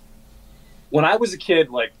Past. When I was a kid,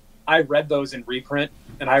 like, I read those in reprint,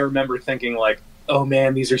 and I remember thinking, like, oh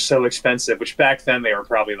man, these are so expensive, which back then they were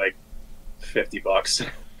probably like $50.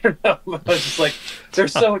 I was just like, they're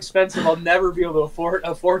so expensive, I'll never be able to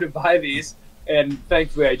afford to buy these. And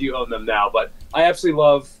thankfully I do own them now. But I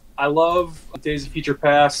love Days of Future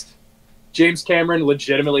Past. James Cameron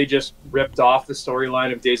legitimately just ripped off the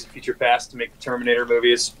storyline of Days of Future Past to make the Terminator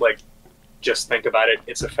movies. Like, just think about it.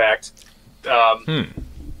 It's a fact.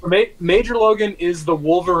 Major Logan is the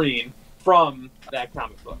Wolverine from that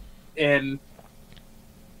comic book. And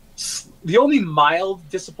the only mild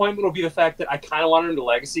disappointment will be the fact that I kind of wanted him to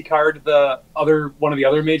legacy card one of the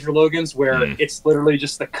other Major Logans, where it's literally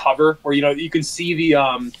just the cover, where you can see the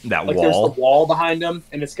that like, wall. there's the wall behind him,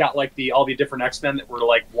 and it's got like all the different X-Men that were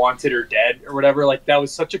like wanted or dead or whatever. Like, that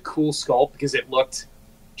was such a cool sculpt because it looked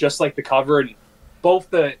just like the cover, and both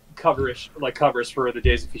the covers for the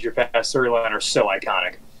Days of Future Past storyline are so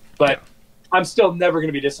iconic. But I'm still never going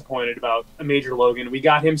to be disappointed about a Major Logan. We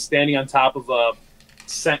got him standing on top of a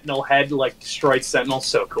Sentinel head, like destroyed Sentinel.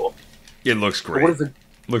 So cool. It looks great. What is it?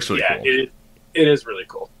 Looks really cool. It is really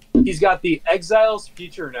cool. He's got the Exiles,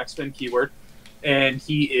 Future, and X-Men keyword, and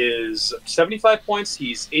he is 75 points.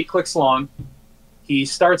 He's 8 clicks long. He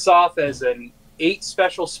starts off as an 8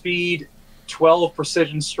 special speed, 12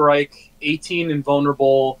 precision strike, 18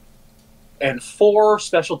 invulnerable, and 4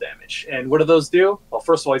 special damage. And what do those do? Well,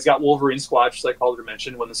 first of all, he's got Wolverine Squad, just like Calder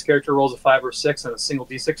mentioned. When this character rolls a 5 or 6 on a single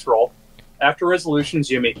D6 roll, after resolutions,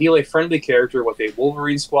 you may heal a friendly character with a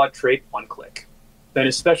Wolverine Squad trait 1 click. Then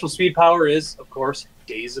his special speed power is, of course,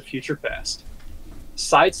 Days of Future Past.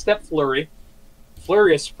 Sidestep Flurry.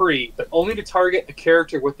 Flurry is free, but only to target a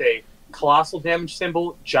character with a colossal damage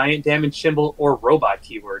symbol, giant damage symbol, or robot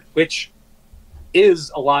keyword, which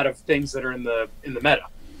is a lot of things that are in the meta.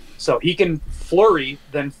 So he can flurry,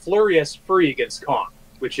 then flurry as free against Kong,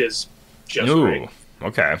 which is just great.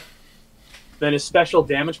 Okay. Then his special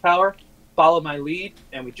damage power, follow my lead,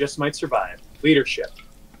 and we just might survive. Leadership.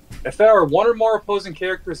 If there are one or more opposing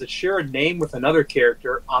characters that share a name with another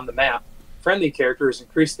character on the map, friendly characters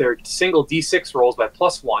increase their single D6 rolls by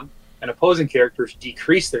 +1, and opposing characters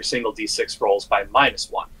decrease their single D6 rolls by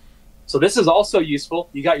 -1. So this is also useful.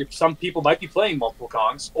 You got some people might be playing multiple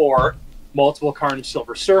Kongs or multiple Carnage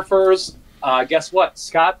Silver Surfers. Guess what?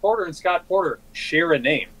 Scott Porter and Scott Porter share a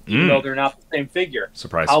name, even though they're not the same figure.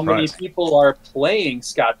 Surprise, How surprise. many people are playing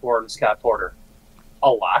Scott Porter and Scott Porter? A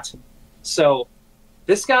lot. So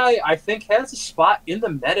this guy, I think, has a spot in the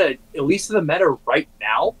meta, at least in the meta right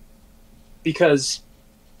now, because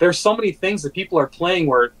there's so many things that people are playing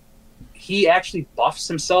where he actually buffs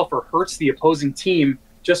himself or hurts the opposing team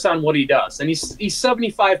just on what he does. And he's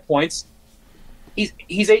 75 points.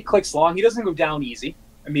 He's 8 clicks long. He doesn't go down easy.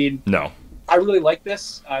 I mean, No. I really like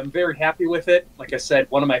this. I'm very happy with it. Like I said,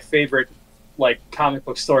 one of my favorite comic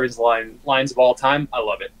book stories lines of all time. I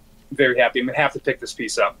love it. I'm very happy. I'm going to have to pick this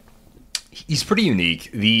piece up. He's pretty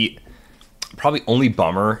unique. The probably only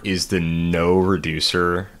bummer is the no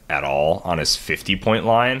reducer at all on his 50-point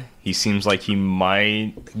line. He seems like he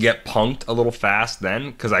might get punked a little fast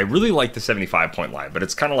then, because I really like the 75-point line, but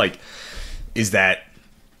it's kind of like, is that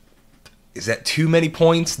too many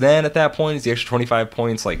points then at that point? Is the extra 25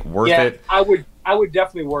 points worth it? I would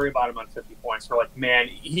definitely worry about him on 50 points for man,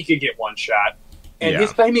 he could get one shot.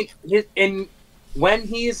 And when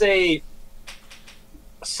he's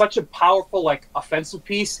such a powerful offensive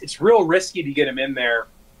piece, it's real risky to get him in there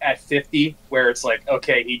at 50 where it's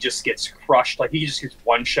okay, he just gets crushed. He just gets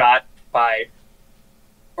one shot by,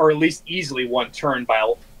 or at least easily one turn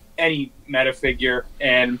by any meta figure,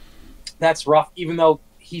 and that's rough. Even though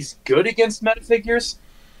he's good against meta figures,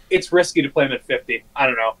 it's risky to play him at 50. I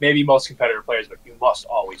don't know. Maybe most competitive players, but you must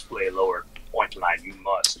always play a lower point line. You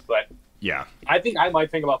must. But yeah, I think I might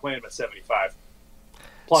think about playing him at 75.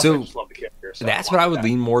 Plus, I just love the character. So that's what I would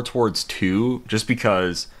lean more towards too, just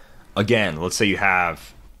because, again, let's say you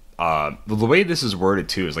have, the way this is worded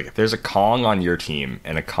too is if there's a Kong on your team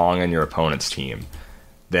and a Kong on your opponent's team,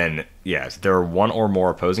 then yes, there are one or more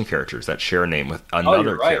opposing characters that share a name with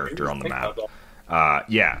another character on the map.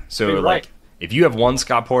 So if you have one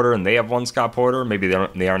Scott Porter and they have one Scott Porter, maybe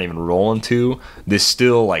they aren't even rolling two. This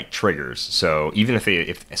still triggers. So even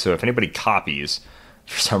if anybody copies,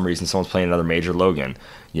 for some reason someone's playing another Major Logan,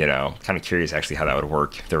 kind of curious actually how that would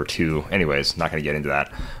work if there were two. Anyways, not going to get into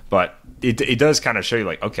that, but it does kind of show you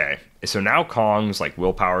okay, so now Kong's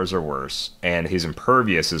willpowers are worse and his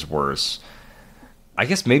impervious is worse. I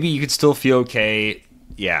guess maybe you could still feel okay.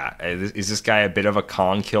 Yeah, is this guy a bit of a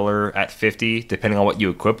Kong killer at 50, depending on what you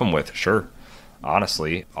equip him with? Sure.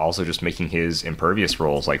 Honestly, also just making his impervious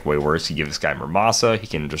rolls way worse. You give this guy Murmasa, he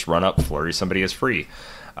can just run up, flurry somebody as free.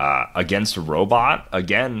 Against a robot,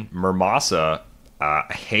 again, Murmasa,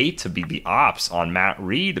 I hate to be the ops on Matt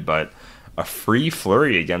Reed, but a free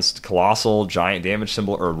flurry against Colossal, Giant Damage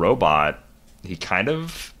Symbol, or Robot, he kind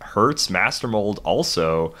of hurts Master Mold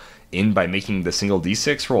also by making the single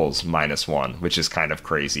D6 rolls -1, which is kind of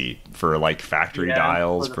crazy for factory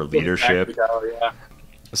dials, for leadership.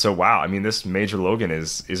 So wow, I mean, this Major Logan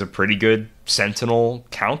is a pretty good Sentinel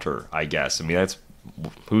counter, I guess. I mean, that's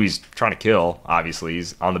who he's trying to kill. Obviously,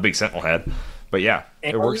 he's on the big Sentinel head, but yeah,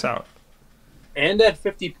 it works out. And at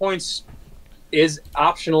 50 points is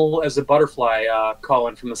optional as a butterfly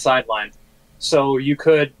call-in from the sideline, so you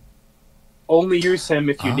could only use him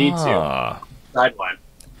if you need to. Sideline,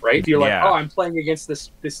 right? If you're I'm playing against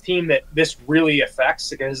this team that this really affects,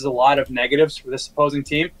 because there's a lot of negatives for this opposing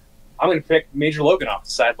team. I'm going to pick Major Logan off the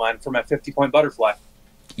sideline for my 50-point butterfly.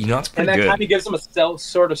 It's pretty good. And that kind of gives him a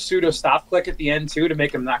sort of pseudo stop click at the end, too, to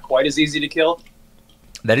make him not quite as easy to kill.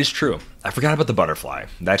 That is true. I forgot about the butterfly.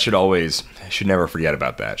 I should never forget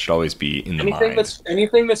about that. Should always be in the mind.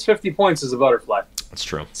 Anything that's 50 points is a butterfly. That's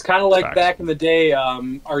true. It's kind of like back in the day,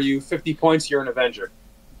 are you 50 points, you're an Avenger.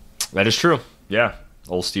 That is true. Yeah.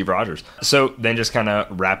 Old Steve Rogers. So then just kind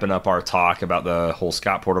of wrapping up our talk about the whole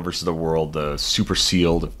Scott Porter versus the world, the super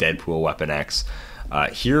sealed Deadpool Weapon X.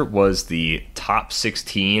 Here was the top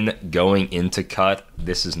 16 going into cut.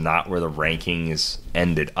 This is not where the rankings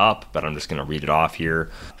ended up, but I'm just going to read it off here.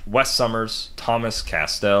 Wes Summers, Thomas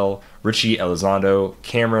Castell, Richie Elizondo,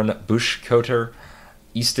 Cameron Bushcoter,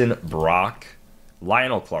 Easton Brock,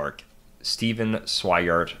 Lionel Clark, Steven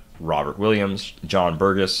Swigart, Robert Williams, John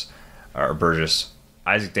Burgess,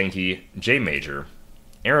 Isaac Denke, Jay Major,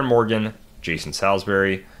 Aaron Morgan, Jason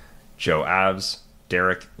Salisbury, Joe Avs,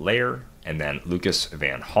 Derek Lair, and then Lucas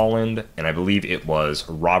Van Holland. And I believe it was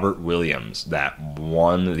Robert Williams that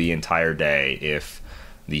won the entire day, if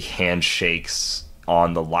the handshakes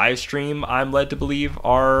on the live stream, I'm led to believe,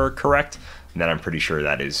 are correct. And then I'm pretty sure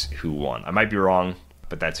that is who won. I might be wrong,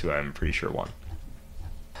 but that's who I'm pretty sure won.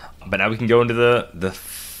 But now we can go into the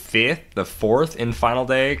fourth and final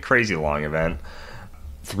day. Crazy long event.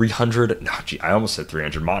 300, I almost said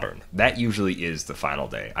 300 modern. That usually is the final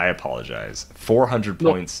day. I apologize. 400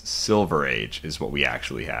 points Silver Age is what we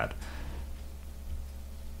actually had.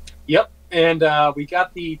 Yep, and we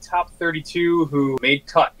got the top 32 who made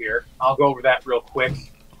cut here. I'll go over that real quick.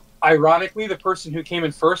 Ironically, the person who came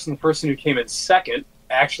in first and the person who came in second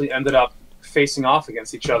actually ended up facing off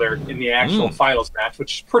against each other in the actual finals match,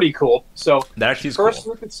 which is pretty cool. So that actually is first,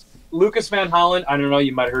 cool. Lucas Van Holland. I don't know,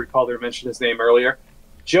 you might have heard Calder mention his name earlier.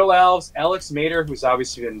 Joe Alves, Alex Mader, who's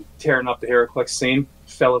obviously been tearing up the Heroclix scene,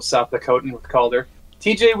 fellow South Dakotan with Calder.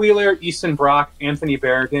 TJ Wheeler, Easton Brock, Anthony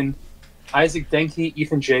Berrigan, Isaac Denke,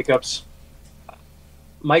 Ethan Jacobs,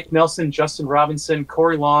 Mike Nelson, Justin Robinson,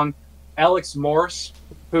 Corey Long, Alex Morse,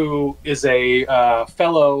 who is a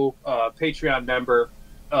fellow Patreon member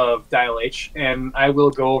of Dial H, and I will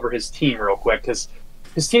go over his team real quick because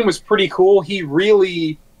his team was pretty cool. He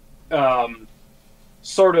really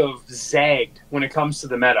sort of zagged when it comes to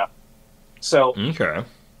the meta. So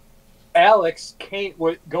Alex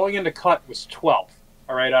going into cut was 12th,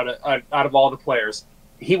 all right, out of all the players.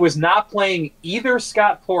 He was not playing either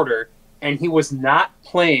Scott Porter, and he was not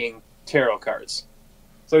playing tarot cards.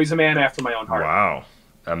 So he's a man after my own heart. Wow.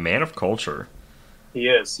 A man of culture. He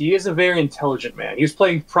is. He is a very intelligent man. He was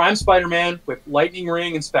playing Prime Spider-Man with Lightning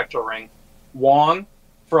Ring and Spectral Ring. Wong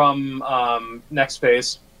from Next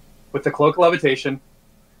Phase with the Cloak of Levitation.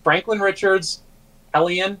 Franklin Richards,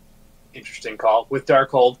 Hellion, interesting call, with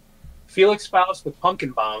Darkhold. Felix Faust with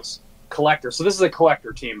Pumpkin Bombs. Collector. So this is a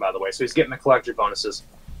collector team, by the way, so he's getting the collector bonuses.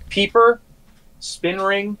 Peeper, Spin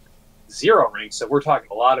Ring, Zero Ring, so we're talking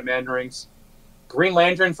a lot of man rings. Green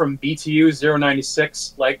Lantern from BTU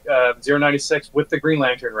 096, 096 with the Green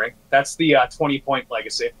Lantern ring. That's the 20-point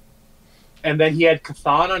legacy. And then he had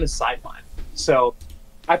Cathan on his sideline. So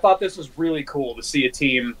I thought this was really cool to see a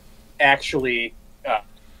team actually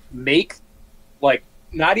make, like,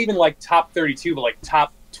 not even like top 32, but like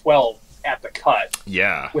top 12 at the cut.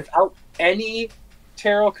 Yeah. Without any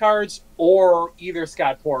tarot cards or either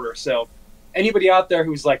Scott Porter. So anybody out there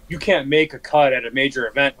who's like, you can't make a cut at a major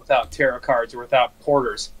event without tarot cards or without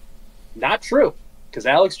porters, not true, because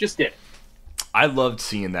Alex just did it. I loved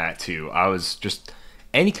seeing that too. I was just,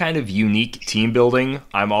 any kind of unique team building,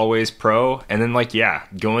 I'm always pro. And then, like, yeah,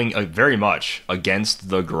 going very much against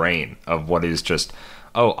the grain of what is just,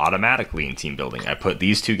 automatically in team building, I put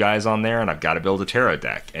these two guys on there and I've got to build a tarot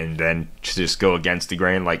deck. And then just go against the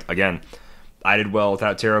grain. Like, again, I did well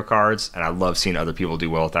without tarot cards, and I love seeing other people do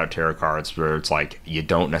well without tarot cards, where it's like you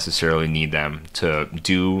don't necessarily need them to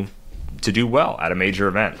do well at a major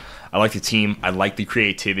event. I like the team. I like the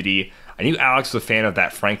creativity. I knew Alex was a fan of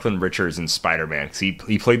that Franklin Richards and Spider-Man because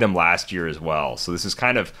he played them last year as well. So this is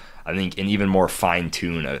kind of, I think, an even more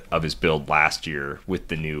fine-tune of his build last year with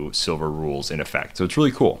the new silver rules in effect. So it's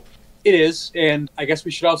really cool. It is, and I guess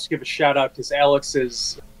we should also give a shout-out because Alex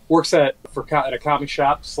works at a comic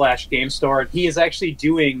shop / game store, and he is actually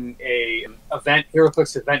doing a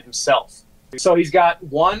Heroclix event himself. So he's got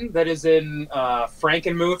one that is in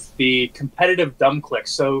Frankenmuth, the competitive dumb click.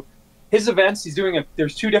 So his events,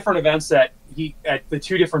 there's two different events at the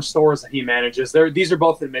two different stores that he manages. These are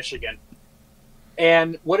both in Michigan.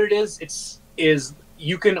 And what it is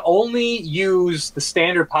you can only use the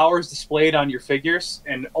standard powers displayed on your figures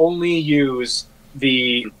and only use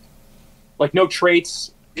no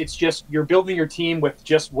traits. It's just you're building your team with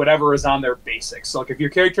just whatever is on their basics. So, like, if your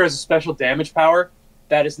character has a special damage power,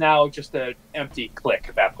 that is now just an empty click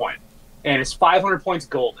at that point. And it's 500 points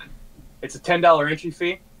golden. It's a $10 entry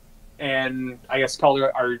fee. And I guess,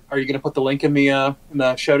 Calder, are you going to put the link in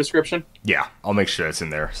the show description? Yeah, I'll make sure it's in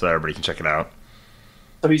there so that everybody can check it out.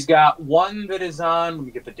 So he's got one that is on, let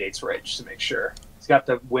me get the dates right just to make sure. He's got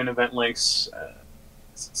the win event links.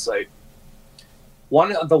 Site.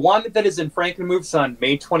 The one that is in Frankenmuth's on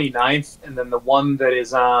May 29th, and then the one that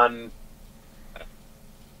is on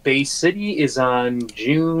Bay City is on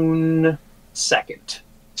June 2nd.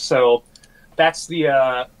 So that's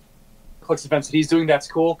the Clicks events that he's doing. That's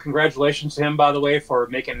cool. Congratulations to him, by the way, for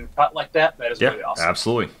making a cut like that. That is really awesome.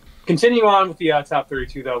 Absolutely. Continue on with the top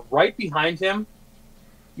 32, though. Right behind him,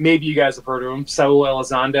 maybe you guys have heard of him, Saul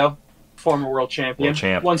Elizondo, former world champion.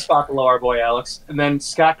 One spot below our boy Alex. And then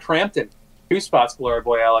Scott Crampton, 2 spots below our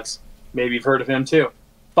boy Alex. Maybe you've heard of him too.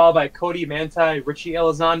 Followed by Cody Manti, Richie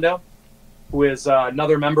Elizondo, who is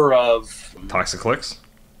another member of Toxiclix,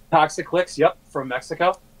 yep, from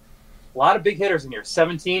Mexico. A lot of big hitters in here.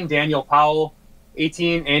 17, Daniel Powell,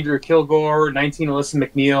 18, Andrew Kilgore. 19, Alyssa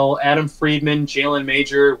McNeil. Adam Friedman, Jalen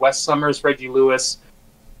Major, Wes Summers, Reggie Lewis,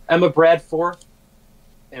 Emma Bradford,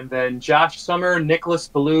 and then Josh Summer, Nicholas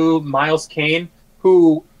Ballou, Miles Kane,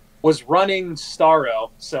 who was running Starro.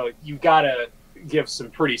 So you've got to give some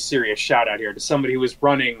pretty serious shout out here to somebody who was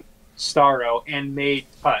running Starro and made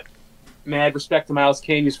cut. Mad respect to Miles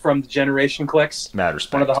Kane, who's from the Generation Clicks. Mad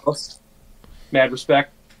respect. One of the hosts. Mad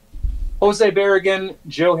respect. Jose Berrigan,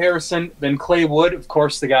 Joe Harrison, then Clay Wood, of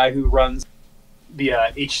course, the guy who runs the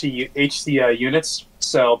HC units.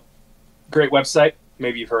 So, great website.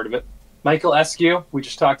 Maybe you've heard of it. Michael Eskew, we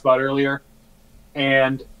just talked about earlier.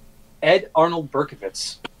 And Ed Arnold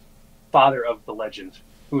Berkovitz, father of the legend,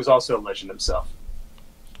 who is also a legend himself.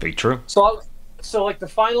 Big true. So like the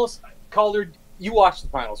finals, Calder, you watched the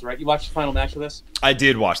finals, right? You watched the final match of this? I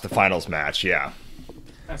did watch the finals match, yeah.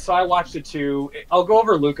 And so I watched it too. I'll go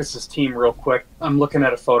over Lucas's team real quick. I'm looking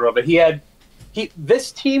at a photo of it.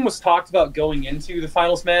 This team was talked about going into the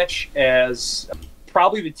finals match as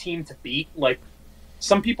probably the team to beat. Like,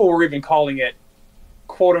 some people were even calling it,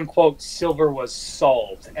 quote unquote, silver was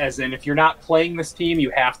solved. As in, if you're not playing this team, you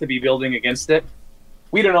have to be building against it.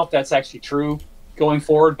 We don't know if that's actually true going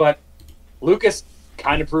forward, but Lucas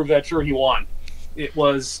kind of proved that true. He won. It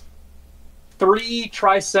was 3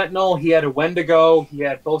 Tri-Sentinel. He had a Wendigo. He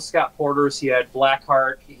had both Scott Porters. He had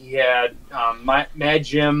Blackheart. He had Mad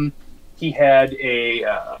Jim. He had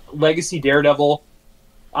a Legacy Daredevil.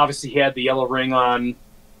 Obviously, he had the yellow ring on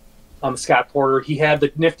Scott Porter. He had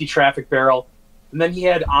the nifty Traffic Barrel. And then he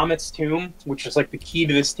had Amit's Tomb, which is like the key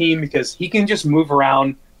to this team because he can just move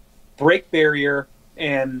around, break barrier,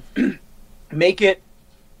 and make it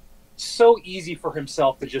so easy for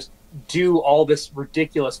himself to just do all this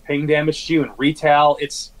ridiculous ping damage to you and retail.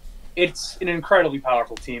 It's an incredibly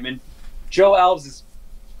powerful team. And Joe Alves is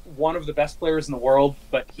one of the best players in the world,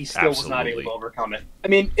 but he still was not able to overcome it. I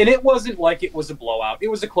mean, and it wasn't like it was a blowout. It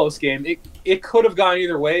was a close game. It could have gone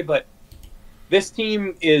either way, but this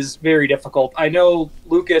team is very difficult. I know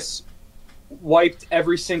Lucas wiped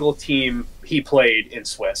every single team he played in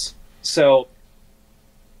Swiss. So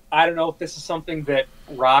I don't know if this is something that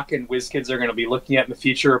Rock and WizKids are going to be looking at in the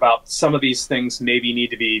future about some of these things maybe need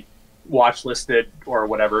to be watch listed or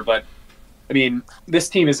whatever. But, I mean, this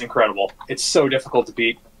team is incredible. It's so difficult to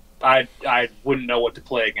beat. I wouldn't know what to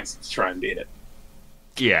play against to try and beat it.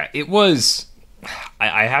 Yeah, it was...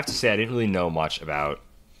 I have to say I didn't really know much about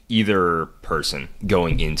either person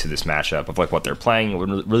going into this matchup of like what they're playing.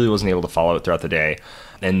 Really wasn't able to follow it throughout the day.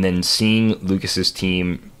 And then seeing Lucas's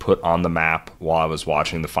team put on the map while I was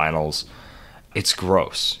watching the finals, it's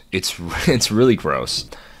gross. It's really gross.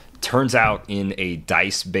 Turns out in a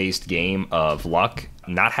dice-based game of luck,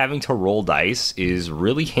 not having to roll dice is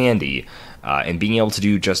really handy, and being able to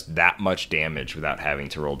do just that much damage without having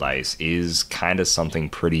to roll dice is kind of something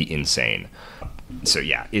pretty insane. So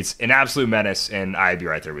yeah, it's an absolute menace, and I'd be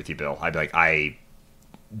right there with you, Bill. I'd be like, I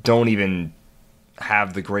don't even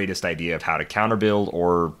have the greatest idea of how to counter build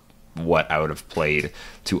or what I would have played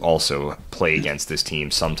to also play against this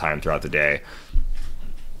team sometime throughout the day.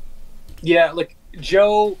 Yeah, like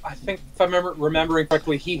Joe, I think if I'm remembering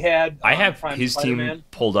correctly, he had I have his Spider-Man team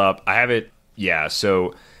pulled up. I have it. Yeah,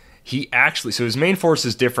 so his main force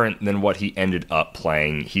is different than what he ended up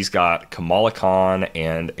playing. He's got Kamala Khan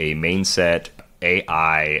and a main set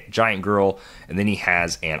AI Giant Girl, and then he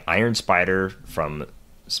has an Iron Spider from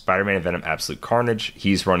Spider-Man and Venom Absolute Carnage.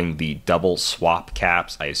 He's running the double swap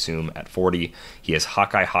caps, I assume, at 40. He has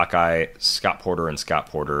Hawkeye, Scott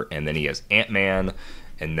Porter, and then he has Ant-Man.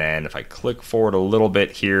 And then if I click forward a little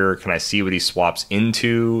bit here, can I see what he swaps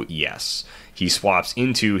into? Yes. He swaps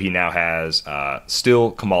into, he now has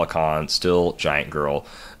still Kamala Khan, still Giant Girl,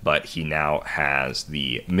 but he now has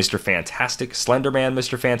the Mr. Fantastic, Slenderman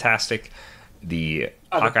Mr. Fantastic, the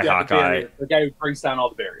Hawkeye. The guy who breaks down all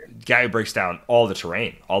the barrier. Guy who breaks down all the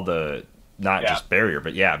terrain, just barrier,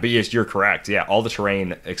 but yes, you're correct. Yeah, all the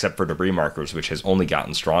terrain except for debris markers, which has only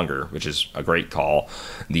gotten stronger, which is a great call.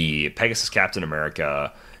 The Pegasus Captain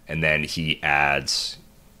America, and then he adds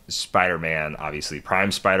Spider-Man, obviously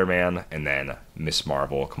Prime Spider-Man, and then Miss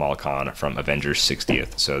Marvel, Kamala Khan from Avengers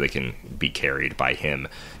 60th, so they can be carried by him,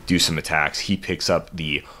 do some attacks. He picks up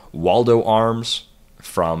the Waldo arms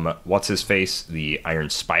from what's-his-face, the Iron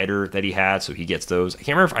Spider that he had, so he gets those. I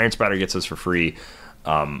can't remember if Iron Spider gets those for free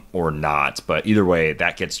or not, but either way,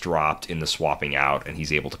 that gets dropped in the swapping out, and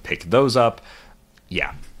he's able to pick those up.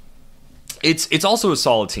 Yeah. It's also a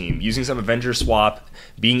solid team, using some Avenger swap,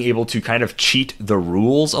 being able to kind of cheat the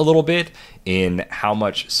rules a little bit in how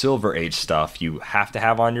much Silver Age stuff you have to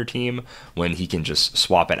have on your team when he can just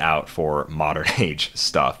swap it out for Modern Age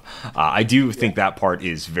stuff. I do think that part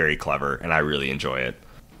is very clever, and I really enjoy it.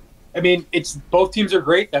 I mean, it's both teams are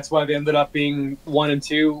great. That's why they ended up being 1 and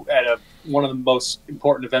 2 at one of the most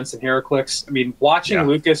important events in Heroclix. I mean, watching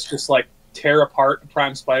Lucas just like tear apart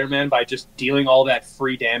Prime Spider-Man by just dealing all that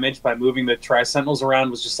free damage by moving the Tri-Sentinels around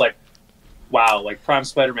was just like, wow, like Prime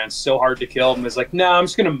Spider-Man's so hard to kill. And it's like, no, I'm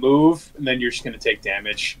just going to move, and then you're just going to take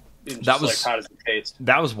damage. And just, like, how does it taste?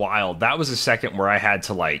 That was wild. That was a second where I had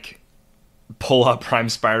to like pull up Prime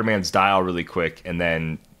Spider-Man's dial really quick and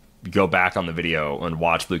then go back on the video and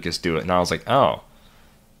watch Lucas do it. And I was like, oh,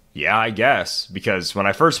 yeah, I guess. Because when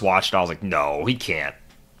I first watched it, I was like, no, he can't.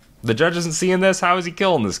 The judge isn't seeing this. How is he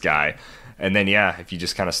killing this guy? And then, yeah, if you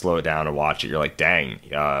just kind of slow it down and watch it, you're like, dang,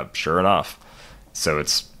 sure enough. So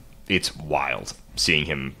it's wild seeing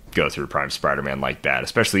him go through Prime Spider-Man like that,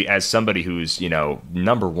 especially as somebody who's,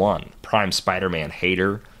 number one Prime Spider-Man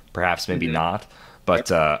hater, perhaps maybe not,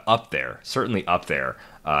 but up there, certainly up there,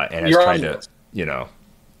 and has tried to,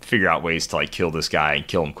 figure out ways to like kill this guy and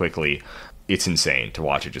kill him quickly. It's insane to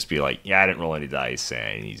watch it just be like, yeah, I didn't roll any dice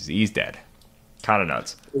and he's dead. Kind of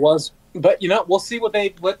nuts. It was, but we'll see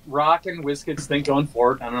what Rock and WizKids think going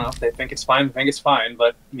forward. I don't know if they think it's fine. I think it's fine,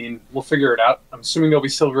 but I mean, we'll figure it out. I'm assuming there'll be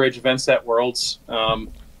Silver Age events at Worlds. I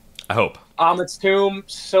hope. Amit's Tomb,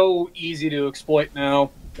 so easy to exploit now.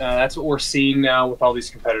 That's what we're seeing now with all these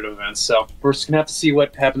competitive events. So we're just gonna have to see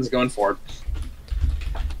what happens going forward.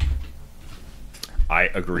 I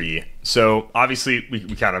agree. So obviously we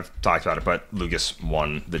kind of talked about it, but Lucas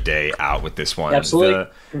won the day out with this one. Absolutely.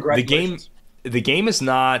 Congratulations. The game is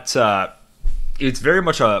not. It's very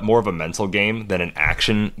much more of a mental game than an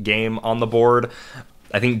action game on the board.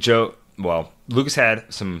 I think Lucas had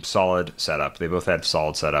some solid setup. They both had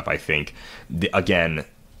solid setup. I think.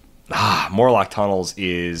 Morlock Tunnels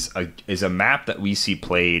is a map that we see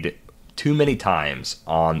played too many times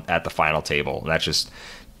at the final table, and that just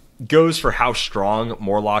goes for how strong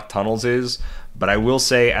Morlock Tunnels is. But I will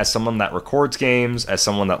say, as someone that records games, as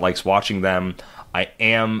someone that likes watching them, I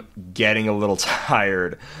am getting a little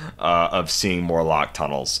tired of seeing Morlock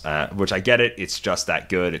Tunnels, which I get it. It's just that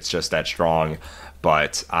good. It's just that strong.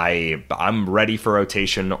 But I'm ready for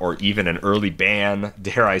rotation or even an early ban,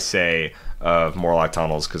 dare I say, of Morlock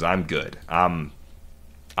Tunnels, because I'm good. I'm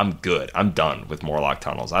good. I'm done with Morlock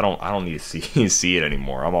Tunnels. I don't need to see it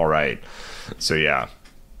anymore. I'm all right. So yeah.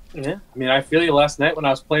 Yeah, I mean, I feel you. Last night when I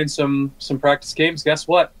was playing some practice games, guess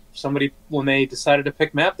what? Somebody, when they decided to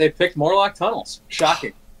pick map, they picked Morlock Tunnels.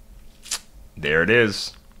 Shocking. There it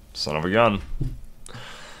is. Son of a gun.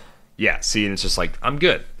 Yeah, see, and it's just like, I'm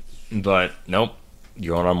good. But nope,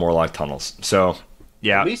 you're going on Morlock Tunnels. So,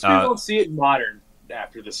 yeah. At least we won't see it modern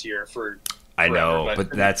after this year I know, but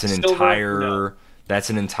that's an entire... That's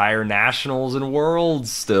an entire Nationals and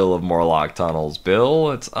Worlds still of Morlock Tunnels,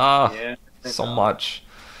 Bill. It's so much.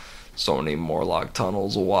 So many Morlock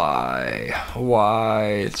Tunnels. Why?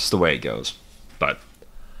 It's just the way it goes. But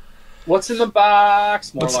what's in the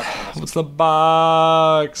box? Morlock Tunnels. What's the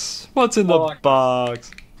box? What's in the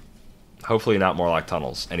box? Hopefully not Morlock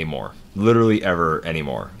Tunnels anymore. Literally ever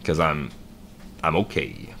anymore. Because I'm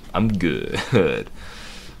okay. I'm good.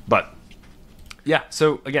 But yeah,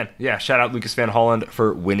 so again, shout out Lucas Van Holland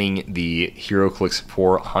for winning the Heroclix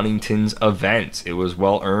for Huntingtons event. It was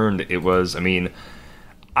well earned. It was,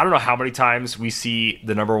 I don't know how many times we see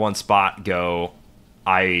the number one spot go,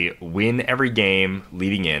 I win every game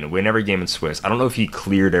leading in, win every game in Swiss. I don't know if he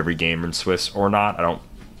cleared every game in Swiss or not. I don't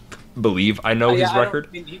believe I know his record.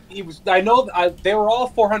 He was. I know they were all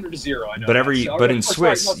 400-0. I know. But in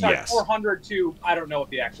Swiss, yes. 400 to, I don't know what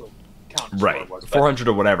the actual count was. 400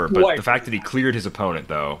 or whatever. But the fact that he cleared his opponent,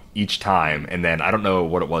 though, each time, and then I don't know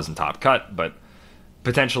what it was in Top Cut, but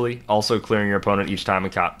potentially also clearing your opponent each time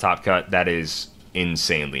in Top Cut, that is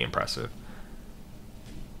insanely impressive.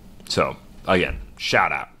 So, again,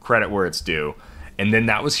 shout out. Credit where it's due. And then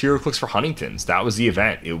that was Heroclix for Huntingtons. That was the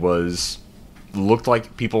event. It looked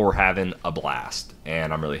like people were having a blast,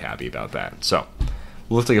 and I'm really happy about that. So,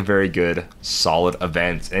 looked like a very good, solid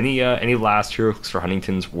event. Any last Heroclix for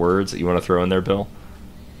Huntingtons words that you want to throw in there, Bill?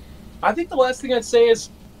 I think the last thing I'd say is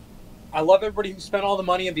I love everybody who spent all the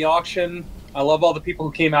money at the auction. I love all the people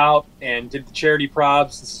who came out and did the charity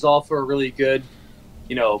props. This is all for a really good,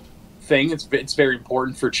 thing. It's very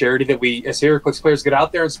important for charity that we, as Heroclix players, get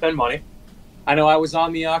out there and spend money. I know I was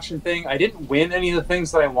on the auction thing. I didn't win any of the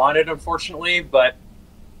things that I wanted, unfortunately, but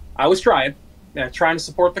I was trying to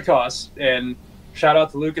support the cause. And shout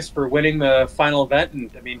out to Lucas for winning the final event.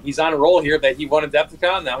 And I mean, he's on a roll here that he won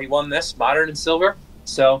Adepticon. Now he won this, Modern and Silver.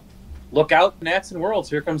 So look out, Nats and Worlds.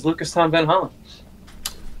 Here comes Lucas Tom Van Holland.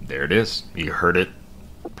 There it is. You heard it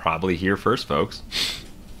probably here first, folks.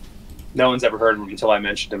 No one's ever heard of him until I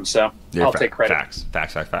mentioned him, so I'll take credit.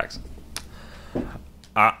 Facts.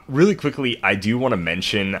 Really quickly, I do want to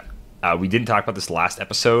mention, we didn't talk about this last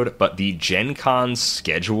episode, but the Gen Con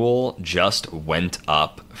schedule just went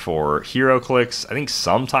up for Heroclix, I think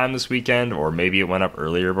sometime this weekend, or maybe it went up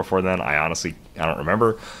earlier before then. I don't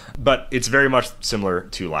remember. But it's very much similar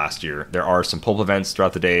to last year. There are some pulp events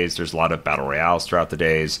throughout the days. There's a lot of battle royales throughout the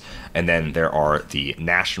days. And then there are the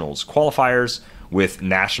Nationals qualifiers, with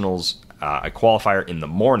Nationals a qualifier in the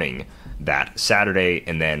morning that Saturday,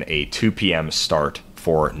 and then a 2 p.m. start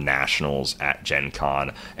for Nationals at Gen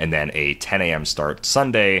Con, and then a 10 a.m. start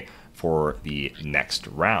Sunday for the next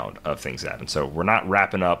round of things that happen. So we're not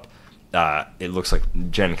wrapping up. It looks like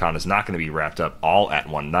Gen Con is not going to be wrapped up all at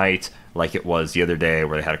one night like it was the other day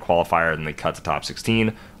where they had a qualifier and they cut to top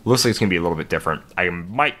 16. Looks like it's going to be a little bit different. I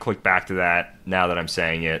might click back to that now that I'm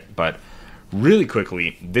saying it, but really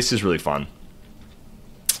quickly, this is really fun.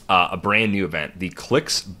 A brand new event, the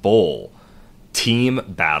Clix Bowl Team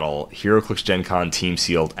Battle, Heroclix Gen Con Team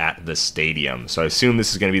Sealed at the Stadium. So I assume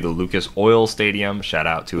this is going to be the Lucas Oil Stadium. Shout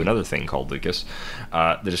out to another thing called Lucas.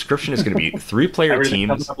 The description is going to be 3-player teams.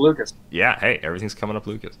 Coming up, Lucas. Yeah, hey, everything's coming up,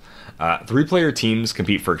 Lucas. 3-player teams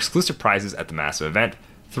compete for exclusive prizes at the massive event.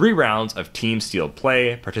 3 rounds of team sealed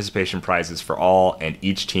play, participation prizes for all, and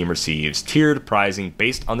each team receives tiered prizing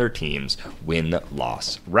based on their team's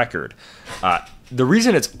win-loss record. The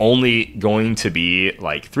reason it's only going to be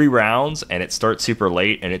like 3 rounds and it starts super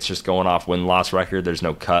late and it's just going off win-loss record, there's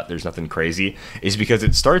no cut, there's nothing crazy, is because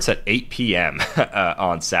it starts at 8 p.m.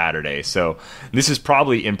 On Saturday. So this is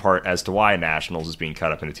probably in part as to why Nationals is being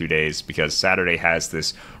cut up into 2 days, because Saturday has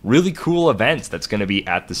this really cool event that's going to be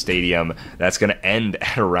at the stadium that's going to end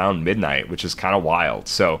at around midnight, which is kind of wild.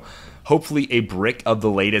 So hopefully a brick of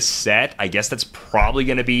the latest set. I guess that's probably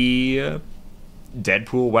going to be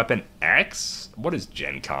Deadpool Weapon X. What is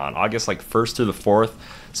Gen Con? August 1st through the 4th.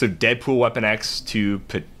 So Deadpool Weapon X to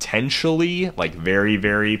potentially, very,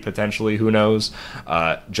 very potentially, who knows,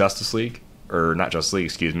 Justice League. Or not Justice League,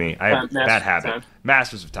 excuse me. I have bad habit.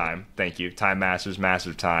 Masters of Time. Thank you. Time Masters,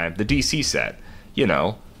 Masters of Time. The DC set. You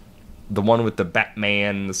know, the one with the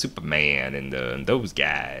Batman, the Superman, and those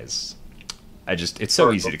guys. It's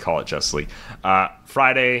so easy to call it Justice League.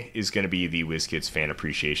 Friday is going to be the WizKids Fan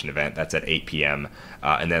Appreciation event. That's at 8 p.m.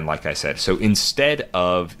 And then, like I said, so instead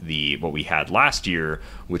of what we had last year,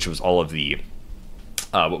 which was all of the,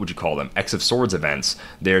 what would you call them, X of Swords events,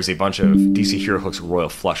 there's a bunch of DC Heroclix Royal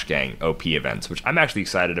Flush Gang OP events, which I'm actually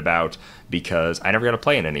excited about because I never got to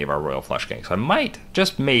play in any of our Royal Flush Gang. So I might,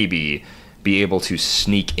 just maybe, be able to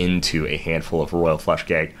sneak into a handful of Royal Flush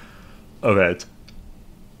Gang events.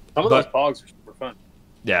 Some of those pogs are super fun.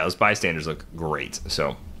 Yeah, those bystanders look great.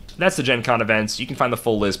 So that's the Gen Con events. You can find the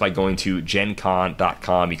full list by going to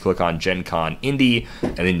gencon.com. You click on Gen Con Indie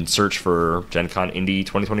and then search for Gen Con Indie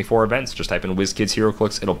 2024 events. Just type in WizKids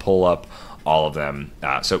Heroclix. It'll pull up all of them.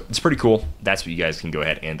 So it's pretty cool. That's what you guys can go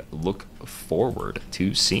ahead and look forward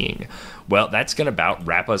to seeing. Well, that's going to about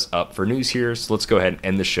wrap us up for news here. So let's go ahead and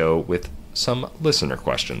end the show with some listener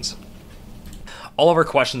questions. All of our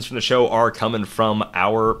questions from the show are coming from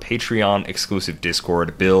our Patreon exclusive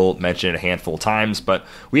Discord. Bill mentioned it a handful of times, but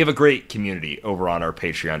we have a great community over on our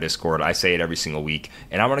Patreon Discord. I say it every single week,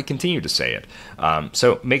 and I want to continue to say it.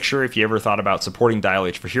 So make sure if you ever thought about supporting Dial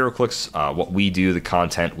H for HeroClix, what we do, the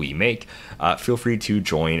content we make, feel free to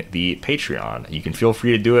join the Patreon. You can feel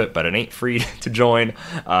free to do it, but it ain't free to join.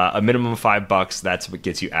 A minimum of $5, that's what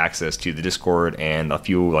gets you access to the Discord and a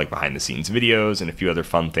few behind the scenes videos and a few other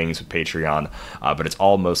fun things with Patreon. But it's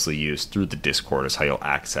all mostly used through the Discord is how you'll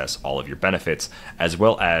access all of your benefits, as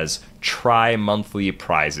well as tri-monthly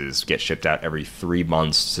prizes get shipped out every 3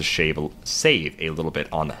 months to save a little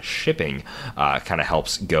bit on shipping. Kind of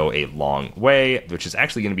helps go a long way, which is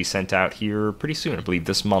actually going to be sent out here pretty soon. I believe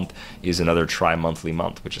this month is another tri-monthly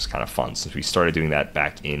month, which is kind of fun since we started doing that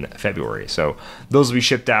back in February. So those will be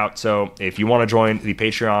shipped out. So if you want to join the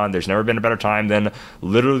Patreon, there's never been a better time than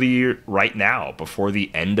literally right now, before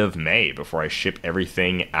the end of May, before I ship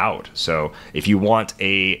everything out. So if you want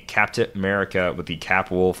a Captain America with the Cap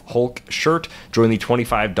Wolf Hulk shirt, join the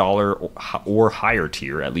 $25 or higher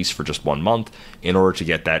tier, at least for just 1 month, in order to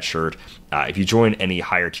get that shirt. If you join any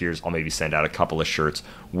higher tiers, I'll maybe send out a couple of shirts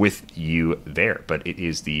with you there. But it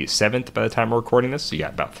is the 7th by the time we're recording this, so you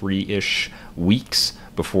got about 3-ish weeks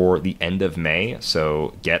before the end of May.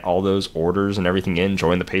 So get all those orders and everything in.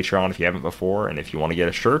 Join the Patreon if you haven't before, and if you want to get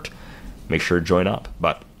a shirt, make sure to join up.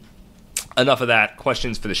 But enough of that.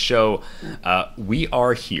 Questions for the show. We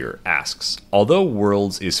Are Here asks, although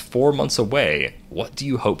Worlds is 4 months away, what do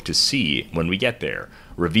you hope to see when we get there?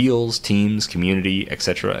 Reveals, teams, community,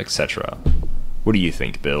 etc., etc. What do you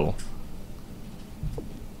think, Bill?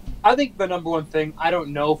 I think the number one thing, I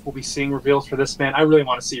don't know if we'll be seeing reveals for this, man. I really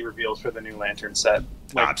want to see reveals for the new Lantern set.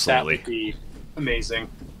 Absolutely. That would be amazing.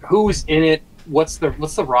 Who's in it? What's the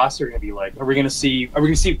roster going to be like? Are we going to see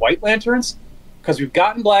White Lanterns? Because we've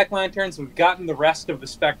gotten Black Lanterns, we've gotten the rest of the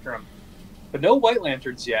spectrum, but no White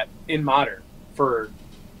Lanterns yet in Modern.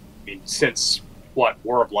 Since what,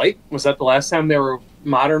 War of Light? Was that the last time there were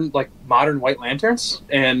modern White Lanterns?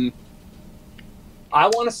 And I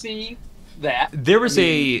want to see that. There was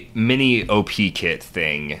a mini OP kit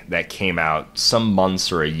thing that came out some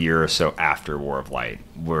months or a year or so after War of Light,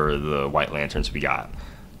 were the White Lanterns we got.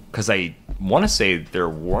 Because I want to say there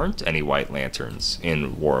weren't any White Lanterns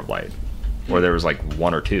in War of Light. Or there was like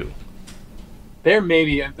one or two. There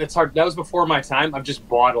maybe. It's hard. That was before my time. I've just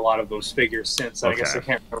bought a lot of those figures since. I guess I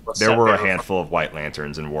can't remember what there were a handful of White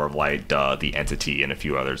Lanterns in War of Light, the Entity, and a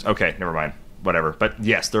few others. Okay, never mind. Whatever. But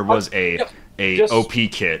yes, there was a OP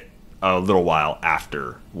kit a little while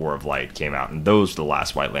after War of Light came out, and those are the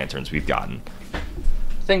last White Lanterns we've gotten. I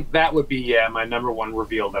think that would be my number one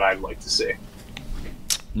reveal that I'd like to see.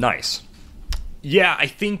 Nice. Yeah, I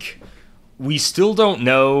think we still don't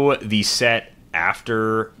know the set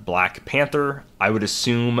after Black Panther. I would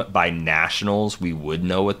assume by Nationals we would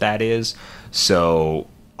know what that is. So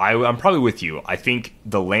I'm probably with you. I think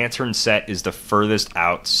the Lantern set is the furthest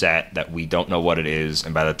out set that we don't know what it is.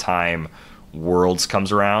 And by the time Worlds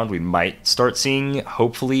comes around, we might start seeing,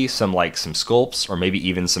 hopefully, some sculpts or maybe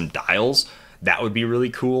even some dials. That would be really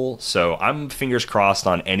cool. So I'm fingers crossed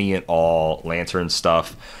on any and all Lantern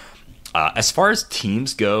stuff. As far as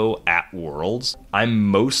teams go at Worlds, I'm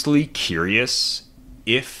mostly curious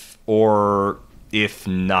if or if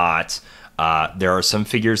not, there are some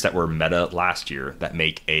figures that were meta last year that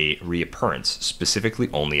make a reappearance, specifically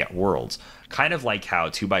only at Worlds. Kind of like how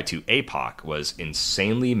 2x2 APOC was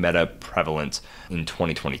insanely meta prevalent in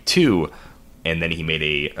 2022, and then he made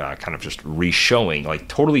a kind of just re-showing,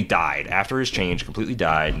 totally died. After his change, completely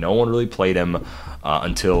died. No one really played him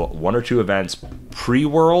until one or two events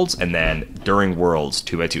pre-Worlds, and then during Worlds,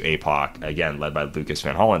 2x2 APOC, again, led by Lucas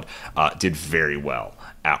Van Holland, did very well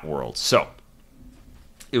at Worlds. So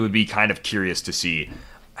it would be kind of curious to see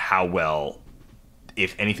how well,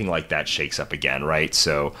 if anything like that shakes up again, right?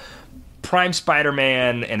 So Prime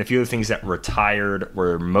Spider-Man and a few of the things that retired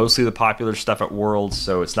were mostly the popular stuff at Worlds,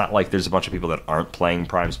 so it's not like there's a bunch of people that aren't playing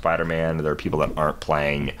Prime Spider-Man. There are people that aren't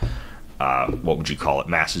playing, what would you call it,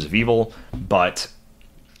 Masters of Evil. But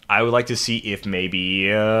I would like to see if maybe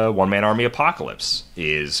One Man Army Apocalypse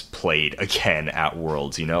is played again at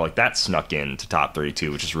Worlds. That snuck into top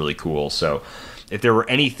 32, which is really cool. So if there were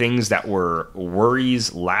any things that were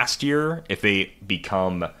worries last year, if they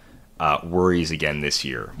become worries again this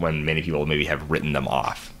year, when many people maybe have written them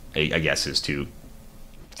off, I guess is to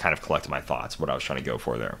kind of collect my thoughts, what I was trying to go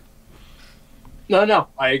for there. No,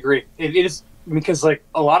 I agree. It is because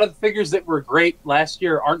a lot of the figures that were great last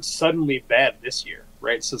year aren't suddenly bad this year,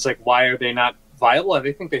 right? So it's why are they not viable?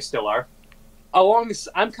 I think they still are.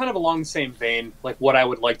 I'm kind of along the same vein. What I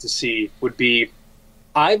would like to see would be,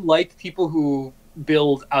 I like people who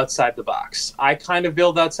build outside the box. I kind of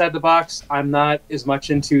build outside the box. I'm not as much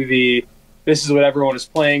into this is what everyone is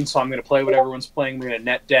playing, so I'm going to play what everyone's playing. We're going to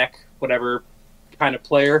net deck whatever kind of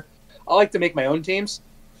player. I like to make my own teams.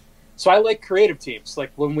 So I like creative teams.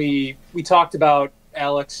 When we talked about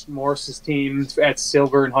Alex Morris's team at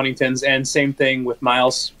Silver and Huntingtons, and same thing with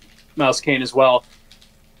Miles Kane as well.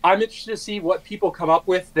 I'm interested to see what people come up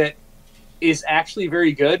with that is actually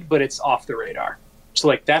very good, but it's off the radar.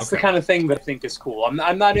 So that's the kind of thing that I think is cool.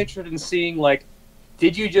 I'm not interested in seeing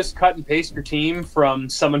did you just cut and paste your team from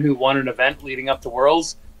someone who won an event leading up to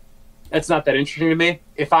Worlds? That's not that interesting to me.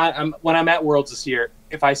 When I'm at Worlds this year,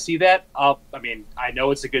 if I see that, I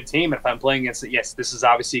know it's a good team, and if I'm playing against it, yes, this is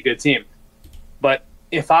obviously a good team. But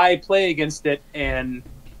if I play against it and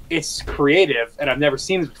it's creative and I've never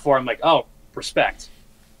seen it before, I'm oh, respect.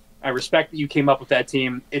 I respect that you came up with that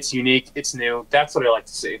team. It's unique. It's new. That's what I like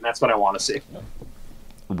to see, and that's what I want to see.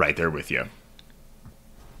 Right there with you.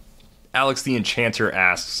 Alex the Enchanter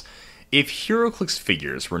asks, if Heroclix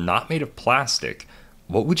figures were not made of plastic,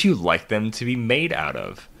 what would you like them to be made out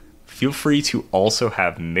of? Feel free to also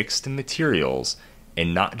have mixed materials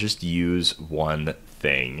and not just use one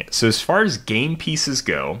thing. So as far as game pieces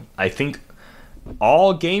go, I think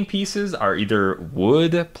all game pieces are either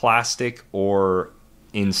wood, plastic, or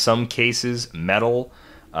in some cases metal.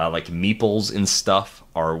 Like meeples and stuff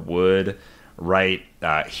are wood, right?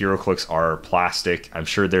 Heroclix are plastic. I'm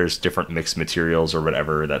sure there's different mixed materials or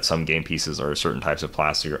whatever, that some game pieces are certain types of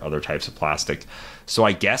plastic or other types of plastic. So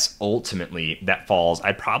I guess ultimately that falls.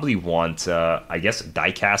 I'd probably want,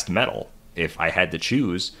 die-cast metal if I had to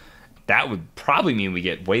choose. That would probably mean we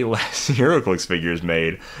get way less Heroclix figures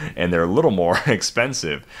made, and they're a little more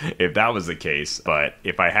expensive if that was the case. But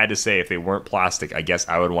if I had to say, if they weren't plastic, I guess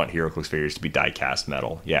I would want Heroclix figures to be die-cast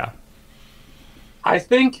metal. Yeah. I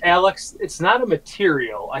think, Alex, it's not a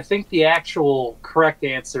material. I think the actual correct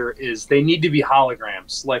answer is they need to be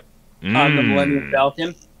holograms, like on the Millennium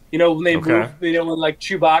Falcon. You know, when they move, you know, when like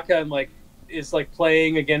Chewbacca and like is like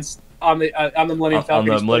playing against on the Millennium Falcon.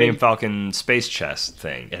 On the Millennium Falcon space chest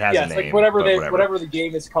thing. It has a name. Like whatever the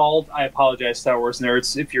game is called. I apologize, Star Wars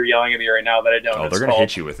nerds, if you're yelling at me right now that I don't know. Oh, they're going to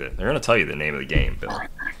hit you with it. They're going to tell you the name of the game, Bill.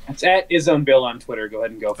 It's at IsOwnBill on Twitter. Go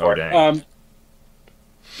ahead and go for it. Dang.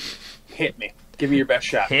 Hit me. Give me your best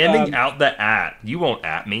shot. Handing out the at. You won't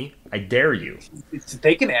at me. I dare you.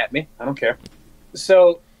 They can at me. I don't care.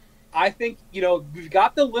 So I think, you know, we've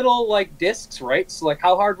got the little, like, discs, right? So, like,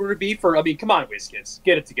 how hard would it be for... I mean, come on, WizKids.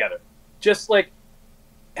 Get it together. Just, like,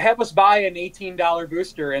 have us buy an $18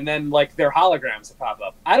 booster and then, like, their holograms that pop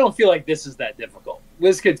up. I don't feel like this is that difficult.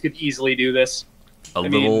 WizKids could easily do this. I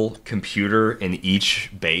mean, computer in each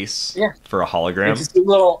base for a hologram? Just a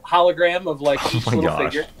little hologram of, like, each little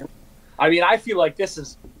figure. I mean, I feel like this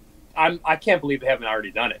is... I can't believe they haven't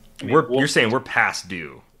already done it. I mean, you're saying we're past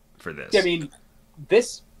due for this. I mean,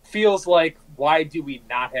 this feels like, why do we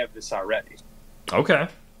not have this already? Okay.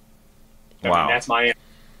 Wow. I mean, that's my answer.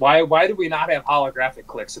 Why do we not have holographic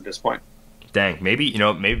clicks at this point? Dang, maybe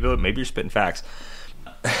you're spitting facts.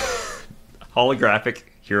 Holographic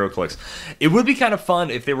Heroclix. It would be kind of fun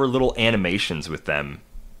if there were little animations with them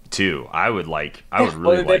too. I would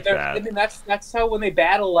really like that. I mean, that's how when they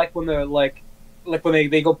battle, like when they're like when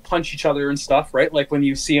they go punch each other and stuff, right? Like when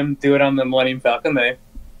you see them do it on the Millennium Falcon,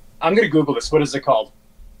 I'm gonna Google this. What is it called?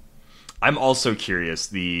 I'm also curious.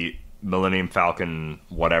 The Millennium Falcon,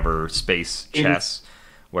 whatever space chess,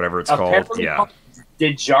 whatever it's called. Yeah,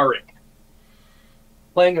 Dejaric.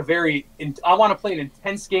 I want to play an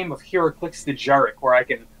intense game of Heroclix Dejaric where I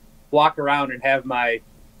can walk around and have my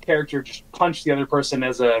character just punch the other person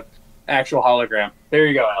as a actual hologram. There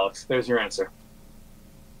you go, Alex. There's your answer.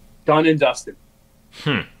 Done and dusted.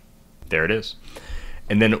 There it is.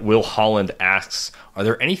 And then Will Holland asks, are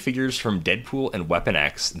there any figures from Deadpool and Weapon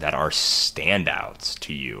X that are standouts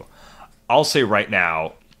to you? I'll say right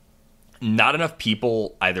now, not enough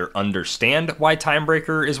people either understand why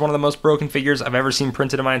Timebreaker is one of the most broken figures I've ever seen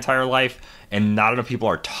printed in my entire life, and not enough people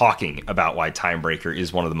are talking about why Timebreaker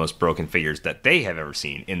is one of the most broken figures that they have ever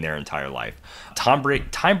seen in their entire life.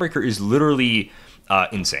 Timebreaker is literally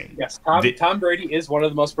insane. Yes, Tom Brady is one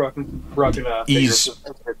of the most broken figures.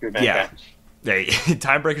 Yeah,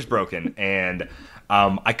 Timebreaker's broken, and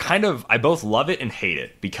I both love it and hate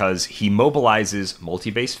it because he mobilizes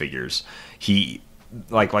multi-base figures. He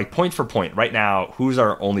like point for point right now, who's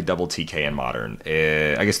our only double TK in Modern?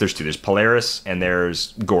 I guess there's two. There's Polaris and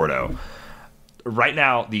there's Gordo. Right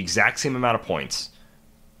now, the exact same amount of points.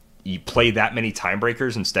 You play that many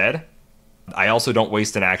Timebreakers instead. I also don't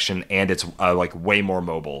waste an action, and it's like way more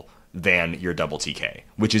mobile than your double TK,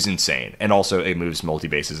 which is insane. And also it moves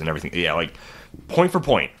multi-bases and everything. Yeah, like point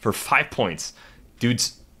for 5 points,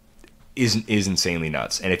 dude's is insanely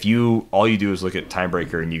nuts. And if all you do is look at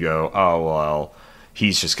Timebreaker and you go, oh well,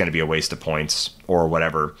 he's just going to be a waste of points or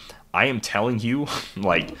whatever. I am telling you,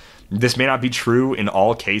 like, this may not be true in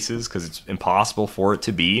all cases because it's impossible for it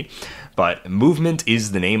to be, but movement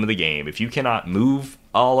is the name of the game. If you cannot move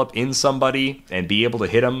all up in somebody and be able to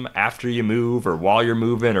hit them after you move or while you're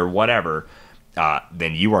moving or whatever,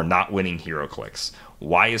 then you are not winning Heroclix.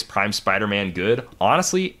 Why is Prime Spider-Man good?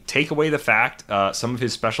 Honestly, take away the fact some of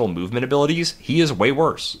his special movement abilities, he is way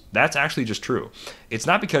worse. That's actually just true. It's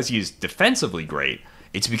not because he's defensively great.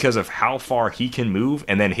 It's because of how far he can move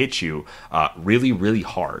and then hit you really, really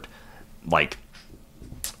hard. Like,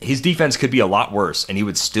 his defense could be a lot worse, and he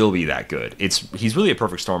would still be that good. He's really a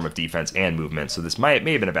perfect storm of defense and movement, so this may have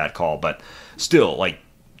been a bad call, but still, like,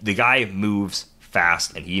 the guy moves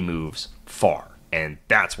fast and he moves far, and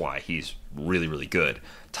that's why he's really, really good.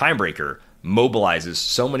 Timebreaker mobilizes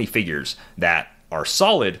so many figures that are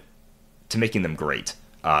solid to making them great.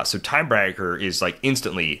 So Timebreaker is like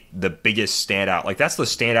instantly the biggest standout. Like, that's the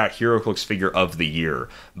standout Heroclix figure of the year.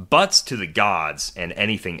 Butts to the gods and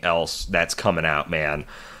anything else that's coming out, man.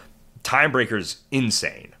 Timebreaker's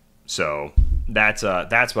insane. So that's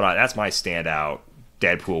my standout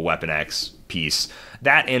Deadpool Weapon X piece.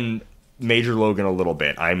 That and Major Logan a little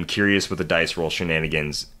bit. I'm curious what the dice roll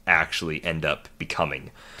shenanigans actually end up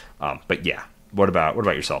becoming. But yeah, what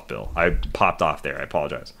about yourself, Bill? I popped off there. I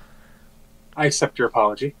apologize. I accept your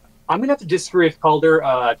apology. I'm going to have to disagree with Calder.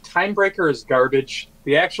 Timebreaker is garbage.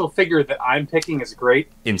 The actual figure that I'm picking is great.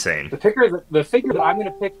 Insane. The figure that I'm going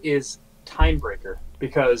to pick is Timebreaker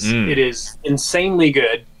because it is insanely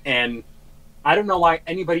good, and I don't know why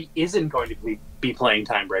anybody isn't going to be playing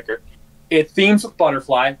Timebreaker. It themes with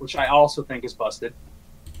Butterfly, which I also think is busted.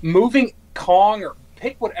 Moving Kong or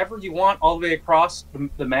pick whatever you want all the way across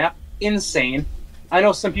the map, insane. I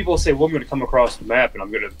know some people say, well, I'm going to come across the map and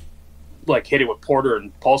I'm going to like hit it with Porter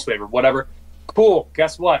and Pulse Wave or whatever. Cool.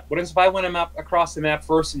 Guess what? What if I went across the map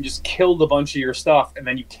first and just killed a bunch of your stuff, and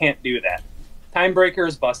then you can't do that? Timebreaker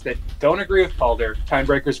is busted. Don't agree with Calder.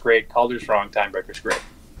 Timebreaker's great. Calder's wrong. Timebreaker's great.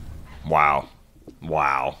 Wow.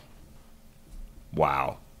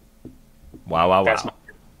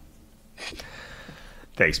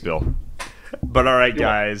 Thanks, Bill. But all right,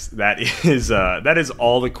 guys, that is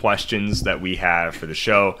all the questions that we have for the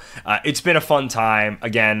show. It's been a fun time.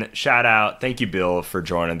 Again, shout out, thank you, Bill, for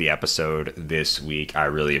joining the episode this week. I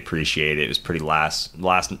really appreciate it. It was pretty last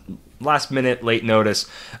minute, late notice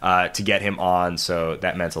to get him on, so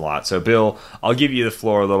that meant a lot. So, Bill, I'll give you the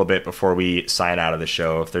floor a little bit before we sign out of the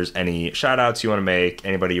show. If there's any shout outs you want to make,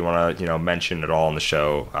 anybody you want to mention at all on the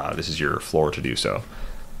show, this is your floor to do so.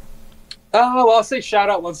 Well, I'll say shout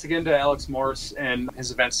out once again to Alex Morris and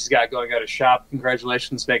his events he's got going at his shop.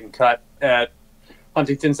 Congratulations, making cut at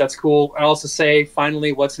Huntingtons. That's cool. I also say,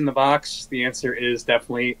 finally, what's in the box? The answer is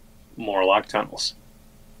definitely Morlock tunnels.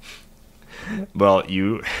 Well,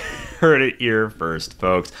 you heard it here first,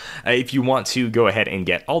 folks. If you want to go ahead and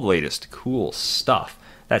get all the latest cool stuff,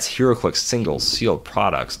 that's Heroclix singles, sealed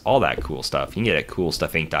products, all that cool stuff. You can get it at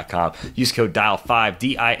coolstuffinc.com. Use code DIAL5,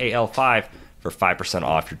 DIAL5, for 5%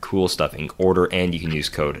 off your Cool Stuff Inc. order, and you can use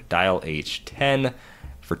code DIALH10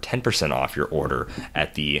 for 10% off your order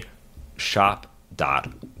at the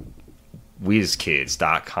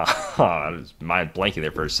shop.whizkids.com. I was mind blanking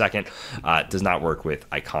there for a second. It does not work with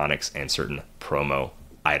Iconics and certain promo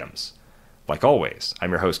items. Like always,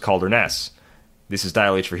 I'm your host, Calder. This is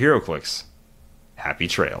Dial H for Heroclix. Happy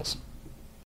trails.